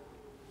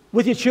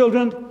with your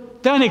children?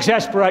 Don't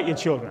exasperate your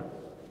children.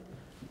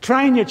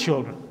 Train your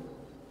children.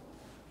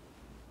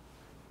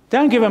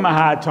 Don't give them a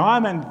hard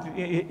time.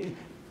 And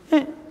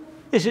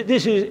this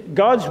is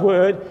God's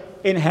word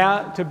in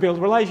how to build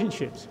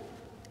relationships.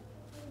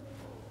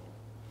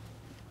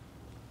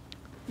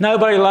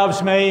 Nobody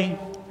loves me.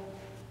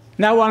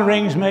 No one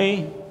rings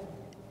me.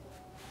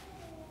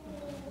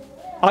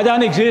 I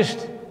don't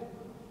exist.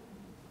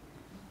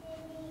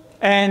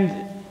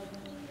 And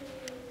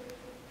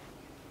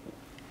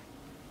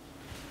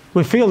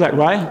we feel that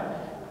way.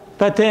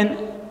 But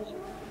then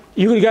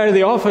you could go to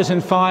the office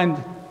and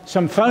find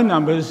some phone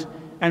numbers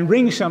and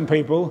ring some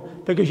people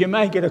because you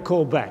may get a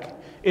call back.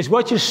 It's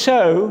what you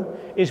sow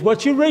is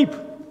what you reap.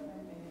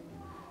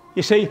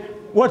 You see,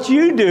 what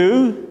you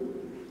do,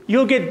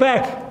 you'll get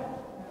back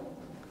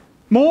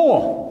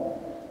more.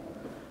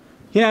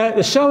 You know,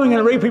 the sowing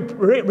and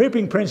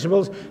reaping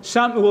principles,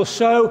 some will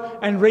sow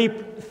and reap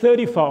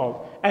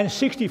 30-fold and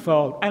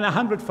 60-fold and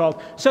 100-fold.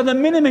 So the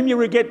minimum you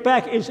will get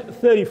back is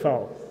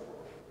 30-fold.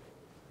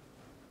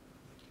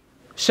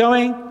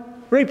 Sowing,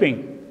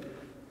 reaping.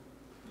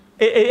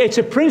 It's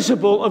a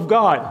principle of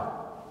God.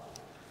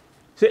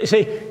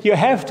 See, you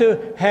have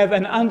to have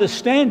an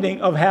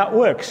understanding of how it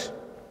works.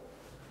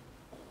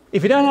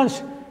 If you don't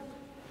understand,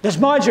 That's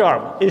my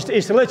job, is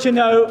to let you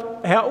know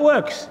how it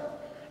works.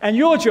 And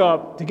your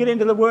job, to get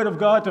into the Word of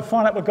God, to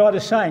find out what God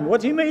is saying.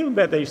 What do you mean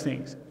about these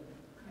things?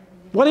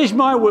 What is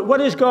my will? What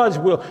is God's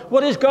will?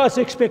 What is God's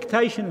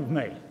expectation of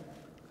me?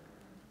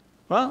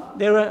 Well,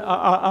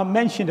 I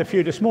mentioned a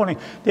few this morning.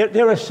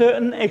 There are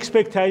certain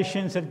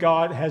expectations that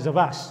God has of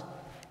us.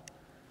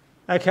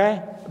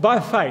 Okay? By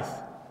faith.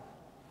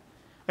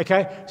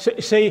 Okay? So,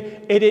 see,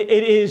 it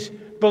is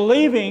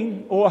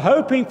believing or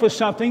hoping for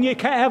something you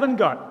haven't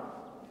got.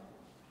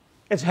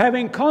 It's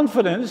having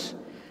confidence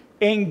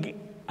in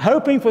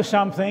hoping for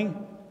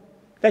something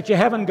that you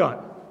haven't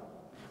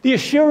got. The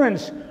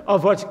assurance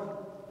of what...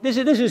 This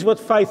is what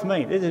faith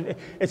means.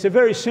 It's a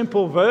very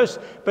simple verse,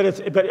 but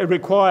it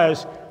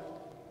requires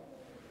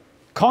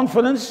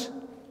confidence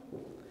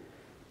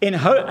in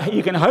hope.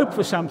 You can hope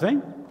for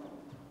something.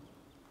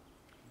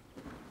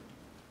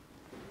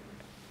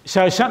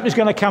 So something's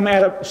going to come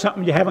out of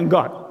something you haven't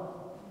got.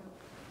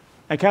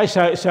 Okay,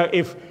 so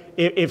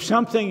if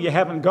something you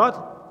haven't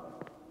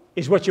got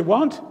is what you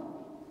want,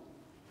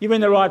 you're in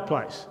the right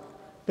place.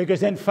 Because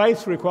then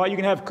faith requires, you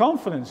can have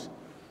confidence.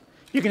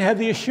 You can have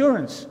the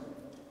assurance.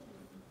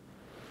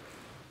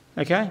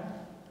 Okay?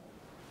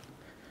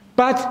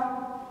 But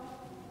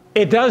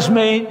it does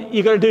mean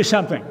you've got to do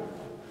something.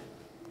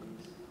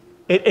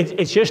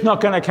 It's just not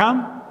going to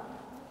come.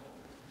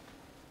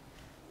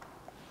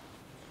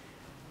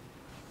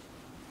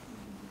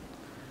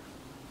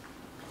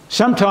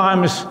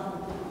 Sometimes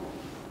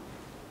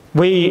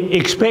we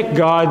expect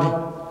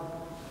God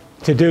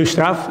to do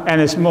stuff,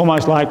 and it's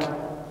almost like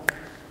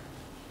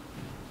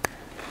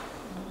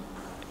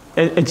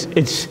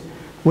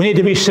we need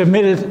to be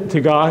submitted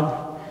to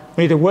God.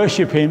 We need to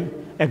worship Him,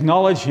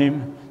 acknowledge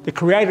Him, the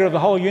Creator of the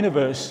whole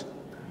universe.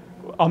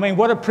 I mean,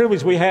 what a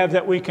privilege we have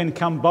that we can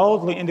come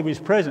boldly into His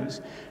presence.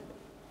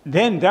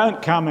 Then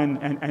don't come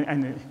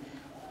and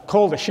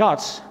call the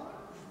shots.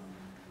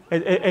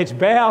 It's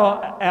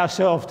bow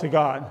ourselves to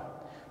God.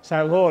 Say,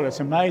 Lord,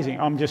 it's amazing.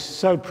 I'm just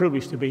so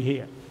privileged to be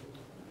here.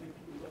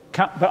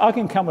 But I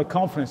can come with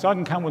confidence. I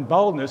can come with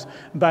boldness.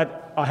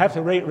 But I have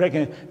to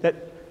reckon that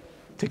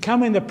to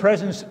come in the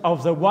presence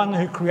of the one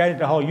who created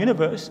the whole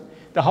universe,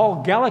 the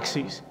whole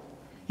galaxies,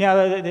 you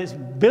know, there's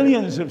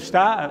billions of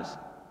stars.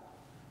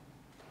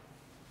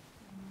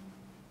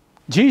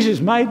 Jesus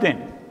made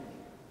them.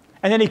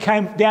 And then He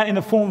came down in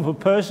the form of a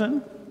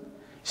person.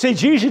 See,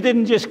 Jesus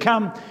didn't just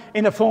come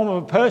in the form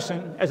of a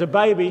person as a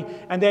baby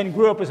and then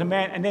grew up as a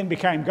man and then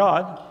became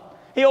God.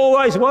 He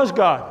always was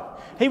God.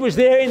 He was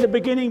there in the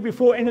beginning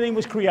before anything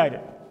was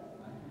created.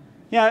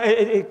 You know,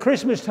 at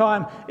Christmas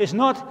time is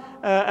not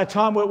a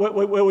time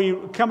where we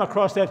come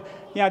across that,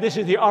 you know, this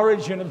is the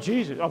origin of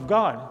Jesus, of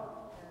God.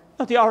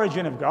 Not the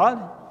origin of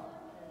God.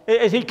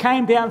 He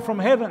came down from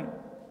heaven.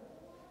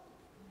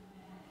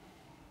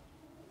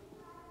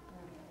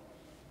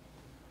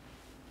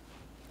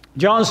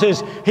 John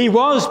says, He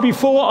was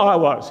before I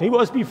was. He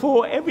was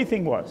before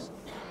everything was.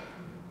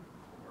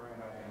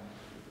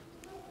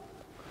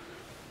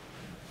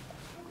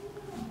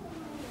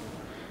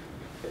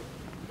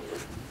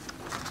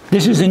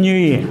 This is the new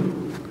year.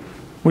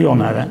 We all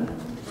know that.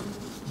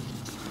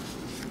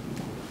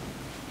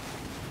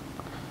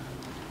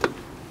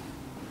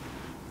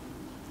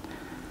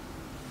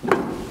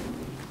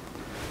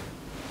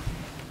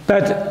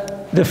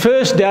 But the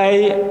first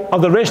day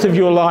of the rest of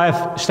your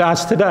life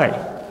starts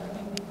today.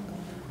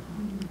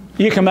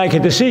 You can make a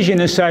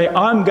decision and say,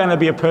 I'm going to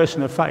be a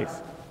person of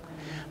faith.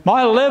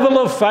 My level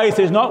of faith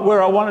is not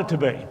where I want it to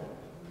be.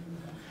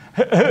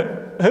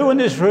 Who in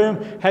this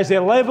room has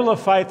their level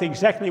of faith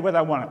exactly where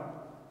they want it?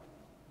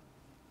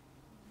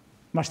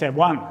 Must have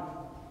one.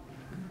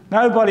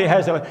 Nobody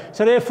has that.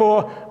 So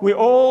therefore, we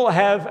all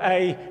have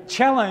a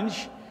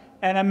challenge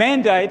and a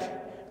mandate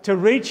to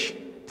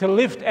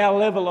lift our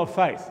level of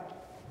faith.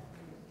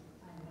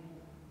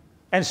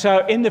 And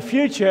so in the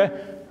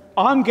future,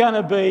 I'm going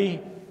to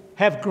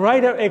have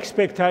greater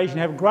expectation,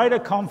 have greater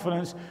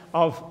confidence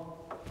of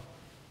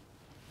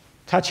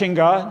touching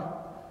God,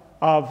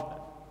 of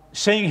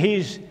seeing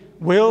His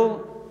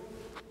will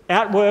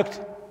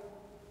outworked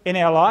in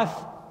our life.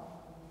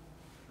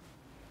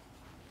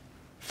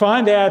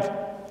 Find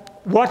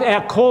out what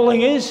our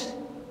calling is.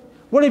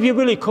 What have you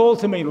really called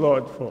to me,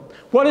 Lord, for?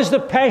 What is the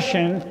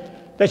passion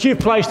that you've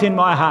placed in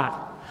my heart?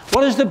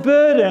 What is the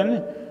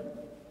burden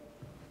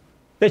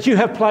that you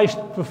have placed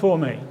before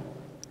me?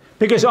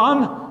 Because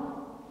I'm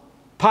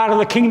part of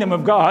the kingdom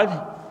of God,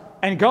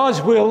 and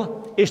God's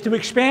will is to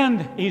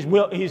expand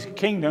His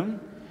kingdom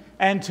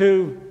and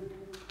to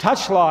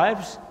touch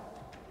lives.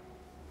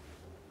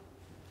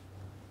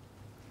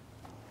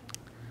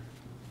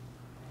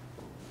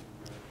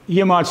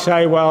 You might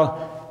say,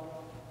 well,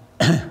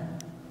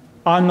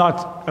 I'm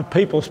not a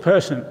people's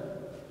person,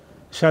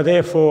 so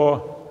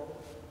therefore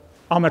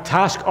I'm a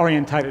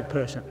task-orientated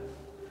person.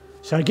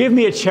 So give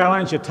me a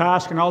challenge, a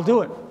task, and I'll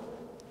do it.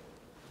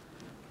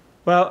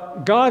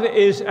 Well, God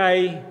is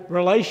a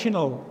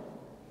relational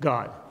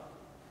God,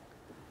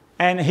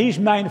 and His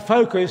main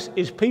focus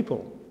is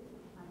people.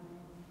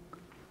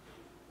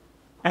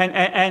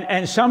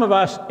 And some of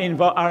us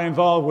are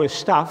involved with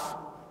stuff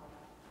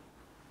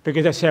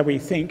because that's how we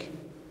think.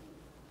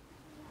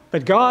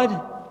 But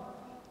God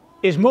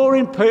is more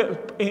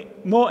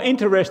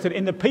interested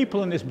in the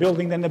people in this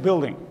building than the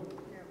building.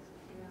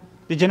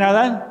 Did you know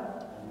that?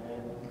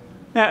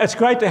 Now, it's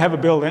great to have a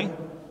building,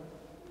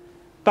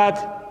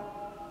 but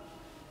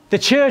the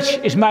church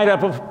is made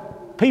up of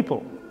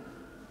people.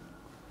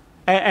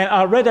 And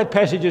I read that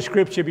passage of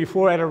Scripture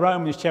before out of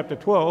Romans chapter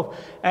 12,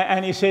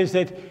 and he says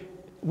that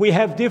we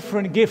have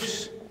different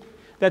gifts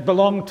that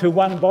belong to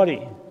one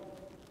body.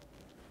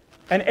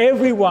 And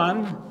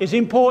everyone is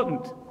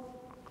important.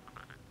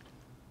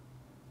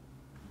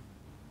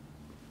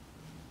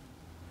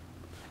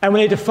 And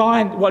we need to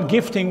find what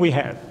gifting we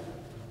have.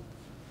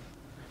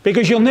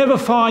 Because you'll never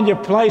find your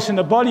place in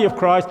the body of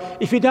Christ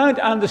if you don't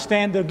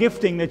understand the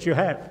gifting that you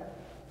have.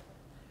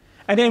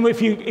 And then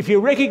if you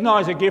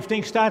recognise a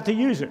gifting, start to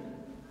use it.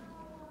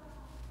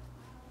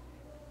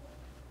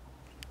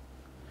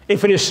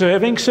 If it is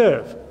serving,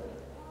 serve.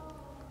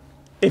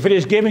 If it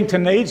is giving to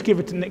needs,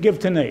 give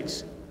to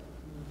needs.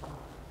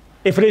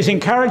 If it is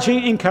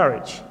encouraging,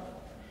 encourage.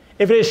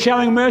 If it is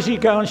showing mercy,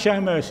 go and show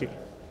mercy.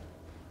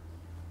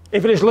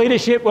 If it is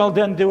leadership, well,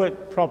 then do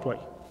it properly.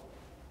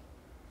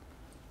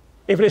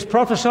 If it is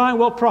prophesying,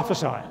 well,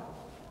 prophesy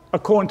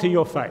according to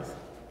your faith.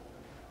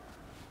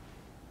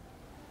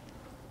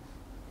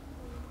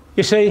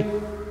 You see,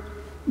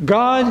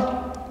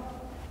 God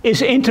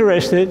is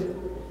interested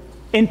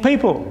in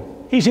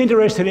people. He's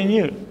interested in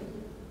you.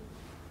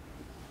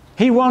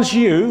 He wants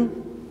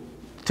you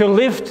to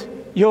lift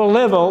your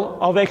level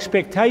of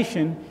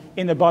expectation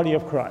in the body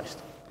of Christ.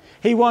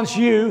 He wants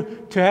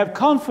you to have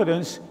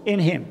confidence in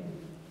Him.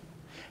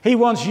 He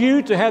wants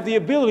you to have the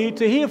ability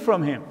to hear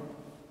from Him.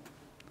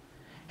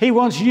 He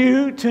wants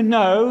you to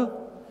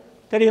know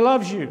that He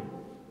loves you.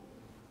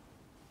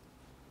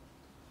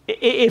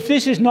 If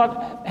this is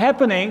not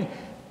happening,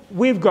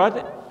 we've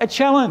got a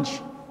challenge.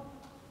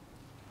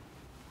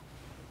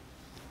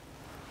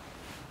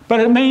 But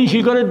it means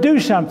you've got to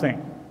do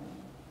something.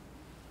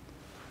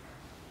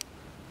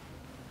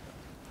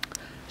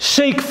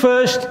 Seek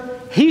first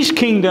His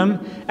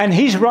kingdom and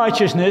His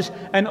righteousness,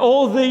 and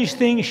all these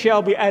things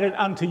shall be added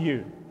unto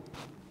you.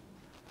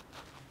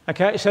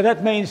 Okay, so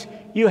that means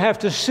you have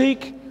to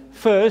seek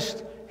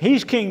first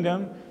His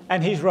kingdom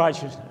and His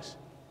righteousness.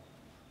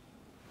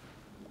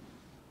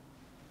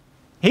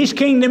 His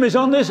kingdom is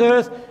on this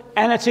earth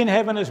and it's in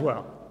heaven as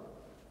well.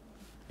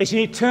 It's an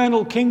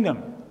eternal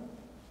kingdom.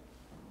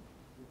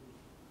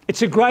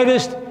 It's the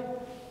greatest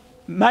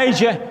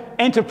major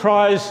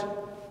enterprise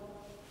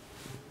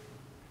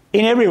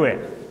in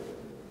everywhere.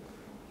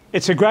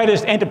 It's the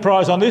greatest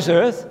enterprise on this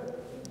earth.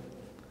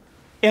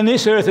 In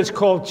this earth it's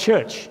called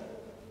church.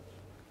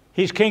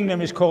 His kingdom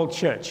is called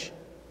church.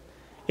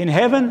 In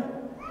heaven,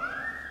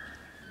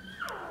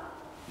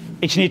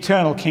 it's an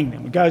eternal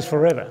kingdom. It goes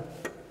forever.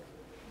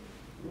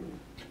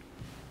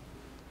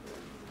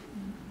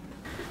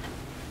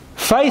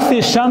 Faith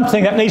is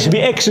something that needs to be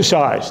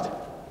exercised.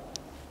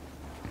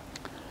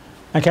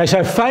 Okay,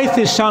 so faith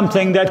is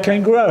something that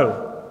can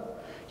grow.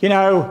 You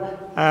know,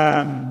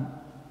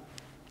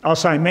 I'll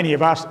say many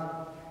of us,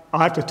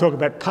 I have to talk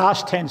about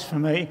past tense for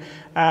me,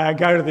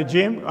 go to the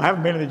gym. I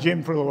haven't been to the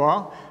gym for a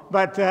while,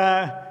 but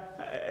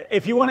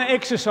if you want to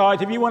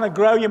exercise, if you want to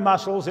grow your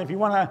muscles, if you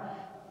want to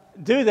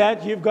do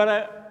that, you've got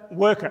to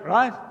work it,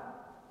 right?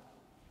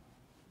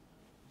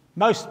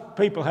 Most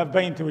people have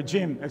been to a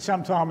gym at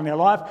some time in their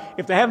life.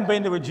 If they haven't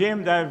been to a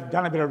gym, they've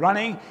done a bit of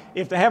running.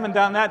 If they haven't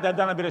done that, they've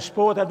done a bit of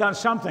sport, they've done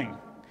something.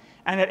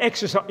 And at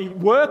exercise,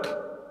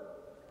 work.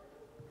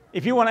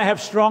 If you want to have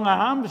strong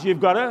arms,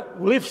 you've got to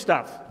lift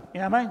stuff.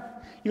 You know what I mean?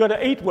 You've got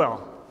to eat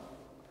well.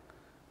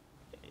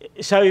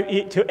 So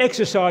to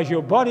exercise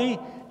your body,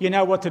 you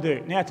know what to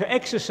do. Now, to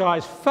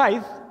exercise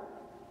faith,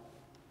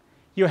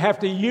 you have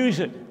to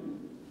use it.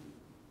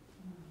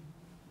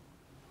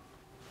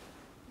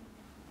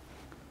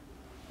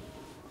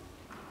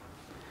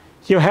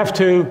 You have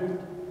to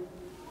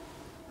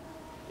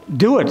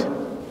do it.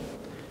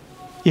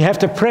 You have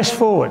to press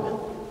forward.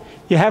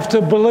 You have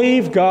to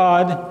believe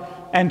God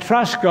and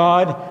trust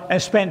God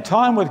and spend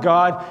time with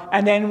God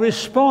and then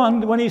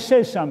respond when He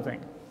says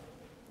something.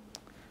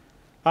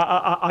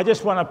 I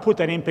just want to put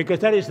that in because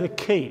that is the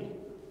key.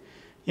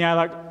 You know,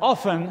 like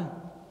often,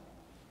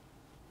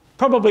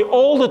 probably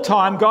all the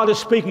time, God is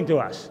speaking to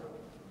us.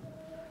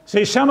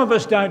 See, some of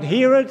us don't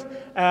hear it.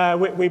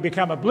 We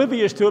become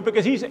oblivious to it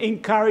because He's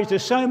encouraged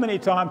us so many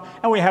times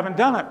and we haven't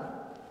done it.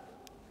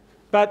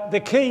 But the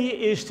key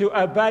is to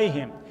obey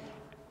Him.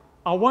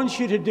 I want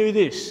you to do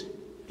this.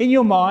 In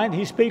your mind,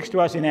 He speaks to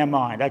us in our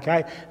mind,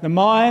 okay? The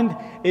mind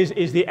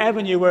is the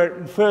avenue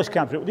where it first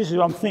comes. This is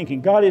what I'm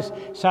thinking. God is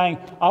saying,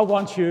 I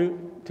want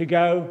you to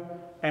go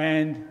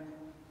and,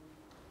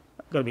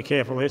 I've got to be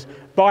careful of this,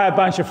 buy a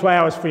bunch of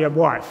flowers for your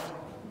wife.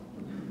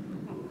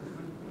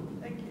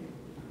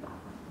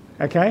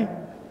 Okay?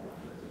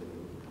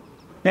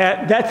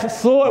 Now, that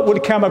thought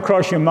would come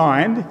across your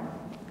mind.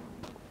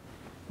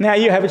 Now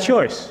you have a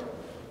choice.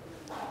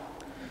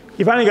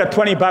 You've only got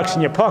 $20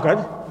 in your pocket.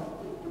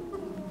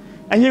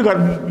 And you've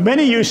got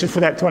many uses for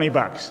that 20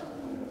 bucks.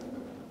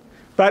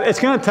 But it's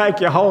going to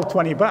take your whole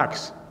 20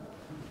 bucks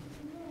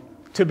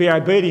to be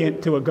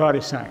obedient to what God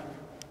is saying.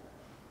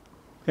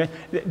 Okay?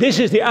 This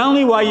is the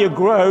only way you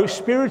grow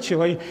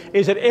spiritually,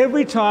 is that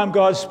every time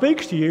God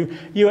speaks to you,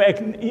 you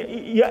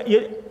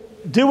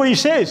do what he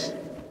says.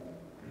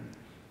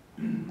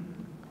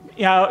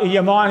 You know,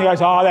 your mind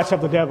goes, oh, that's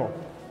of the devil.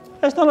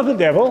 That's not of the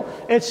devil,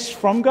 it's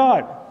from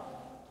God.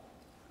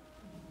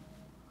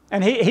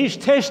 And he's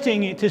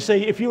testing you to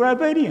see if you're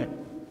obedient.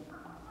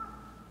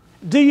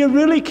 Do you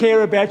really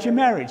care about your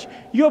marriage?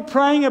 You're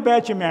praying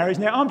about your marriage.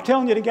 Now, I'm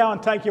telling you to go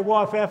and take your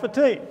wife out for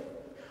tea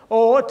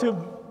or to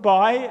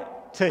buy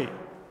tea.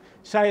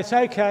 Say it's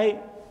okay,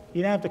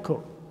 you don't have to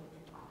cook.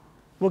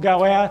 We'll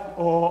go out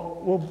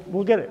or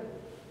we'll get it.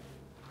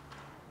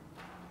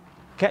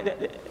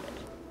 Okay.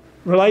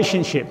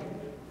 Relationship.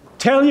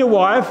 Tell your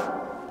wife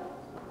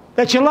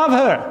that you love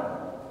her.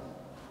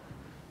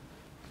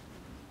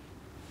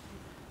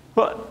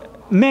 Well,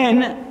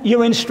 men,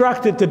 you're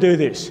instructed to do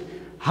this.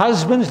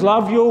 Husbands,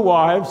 love your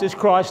wives as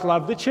Christ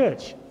loved the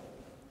church.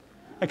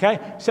 Okay?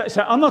 So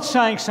I'm not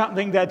saying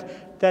something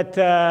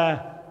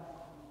that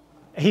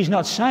he's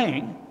not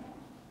saying.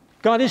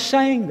 God is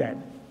saying that.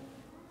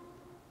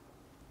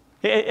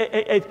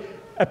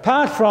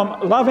 Apart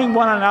from loving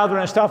one another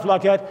and stuff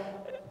like that,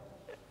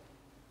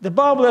 the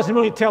Bible doesn't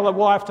really tell the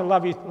wife to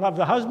love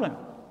the husband,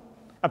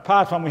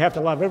 apart from we have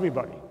to love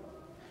everybody.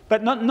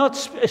 But not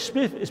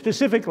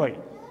specifically.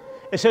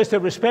 It says to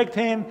respect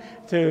him,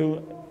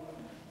 to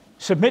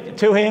submit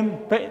to him.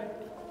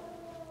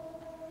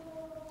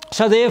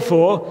 So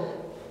therefore,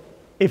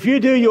 if you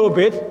do your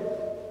bit,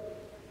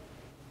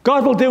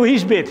 God will do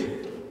his bit.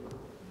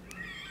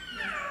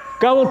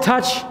 God will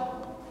touch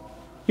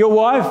your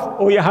wife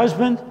or your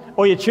husband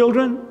or your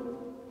children,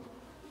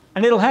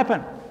 and it'll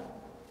happen.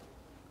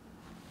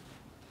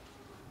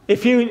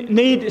 If you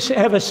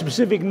have a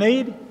specific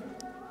need,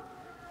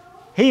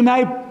 he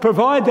may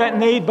provide that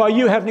need by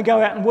you having to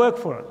go out and work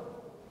for it.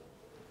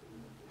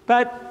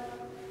 But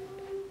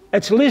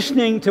it's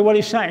listening to what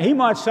he's saying. He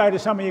might say to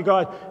some of you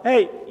guys,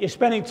 hey, you're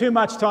spending too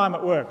much time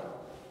at work.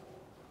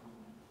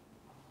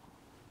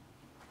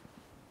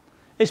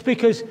 It's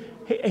because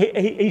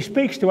he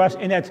speaks to us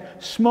in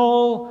that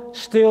small,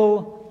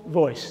 still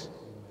voice.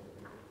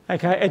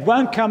 Okay? It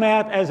won't come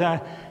out as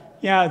a,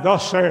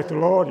 thus saith the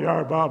Lord,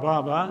 blah,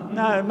 blah, blah.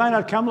 No, it may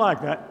not come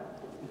like that.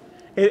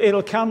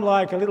 It'll come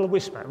like a little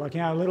whisper, like,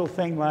 a little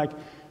thing like,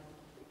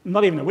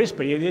 not even a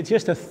whisper, it's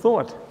just a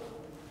thought.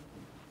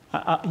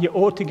 You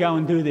ought to go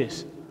and do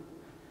this.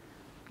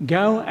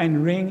 Go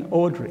and ring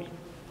Audrey.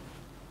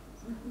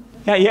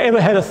 Now, you ever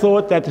had a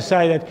thought that to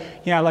say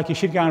that, like you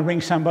should go and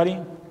ring somebody,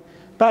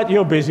 but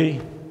you're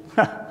busy,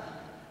 but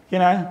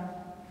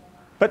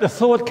the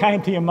thought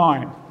came to your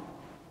mind.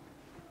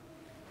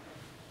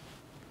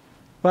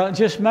 Well,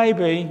 just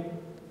maybe,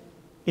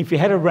 if you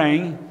had a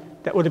ring,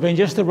 that would have been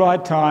just the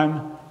right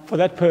time for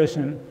that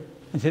person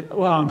and said,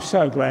 well, I'm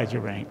so glad you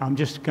rang. I'm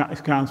just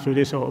going through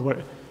this or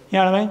whatever. You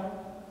know what I mean?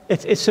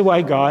 It's the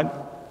way God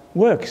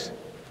works.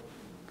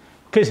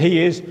 Because he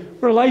is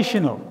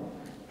relational.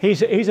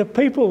 He's a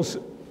people's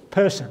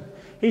person.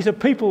 He's a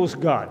people's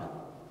God.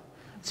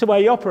 It's the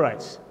way he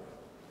operates.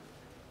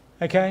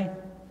 Okay?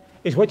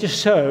 Is what you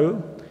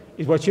sow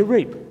is what you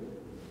reap.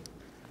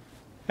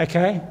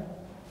 Okay?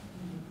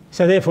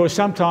 So therefore,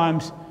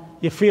 sometimes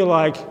you feel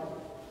like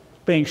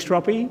being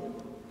stroppy.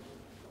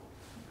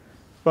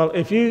 Well,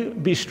 if you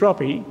be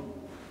stroppy,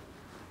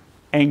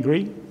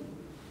 angry,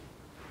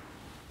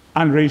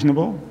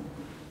 unreasonable,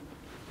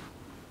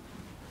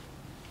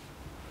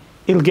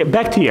 it'll get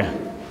back to you.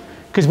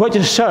 Because what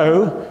you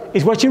sow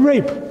is what you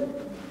reap.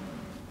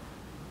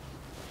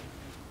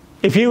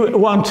 If you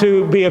want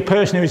to be a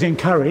person who's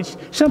encouraged,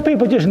 some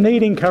people just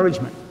need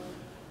encouragement.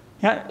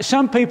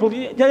 Some people,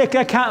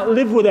 they can't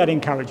live without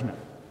encouragement.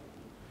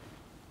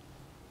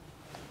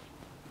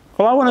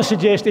 Well, I want to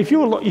suggest if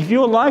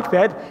you're like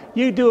that,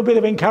 you do a bit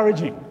of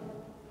encouraging.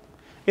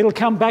 It'll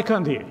come back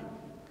onto you.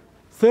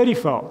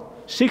 30-fold.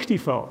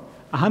 60-fold,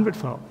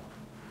 100-fold.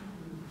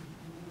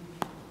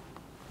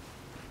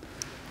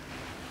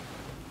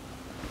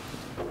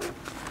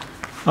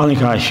 I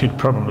think I should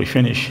probably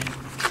finish.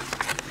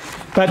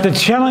 But the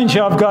challenge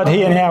I've got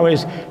here now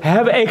is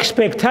have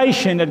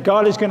expectation that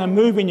God is going to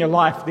move in your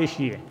life this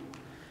year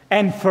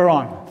and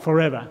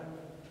forever.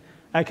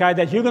 Okay,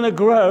 that you're going to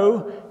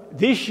grow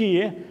this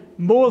year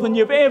more than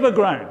you've ever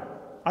grown.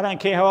 I don't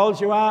care how old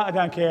you are, I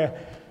don't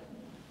care.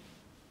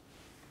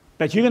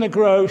 But you're going to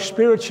grow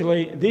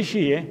spiritually this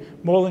year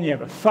more than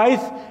ever.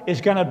 Faith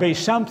is going to be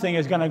something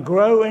that's going to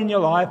grow in your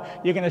life.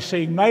 You're going to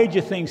see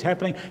major things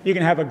happening. You're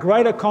going to have a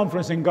greater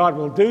confidence in God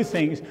will do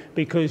things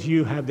because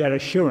you have that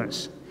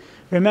assurance.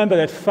 Remember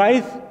that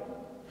faith,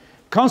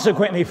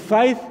 consequently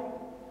faith,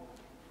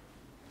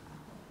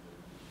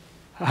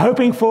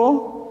 hoping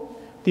for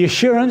the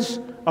assurance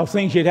of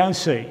things you don't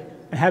see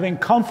and having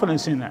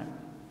confidence in that.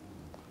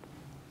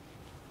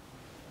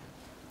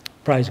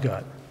 Praise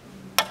God.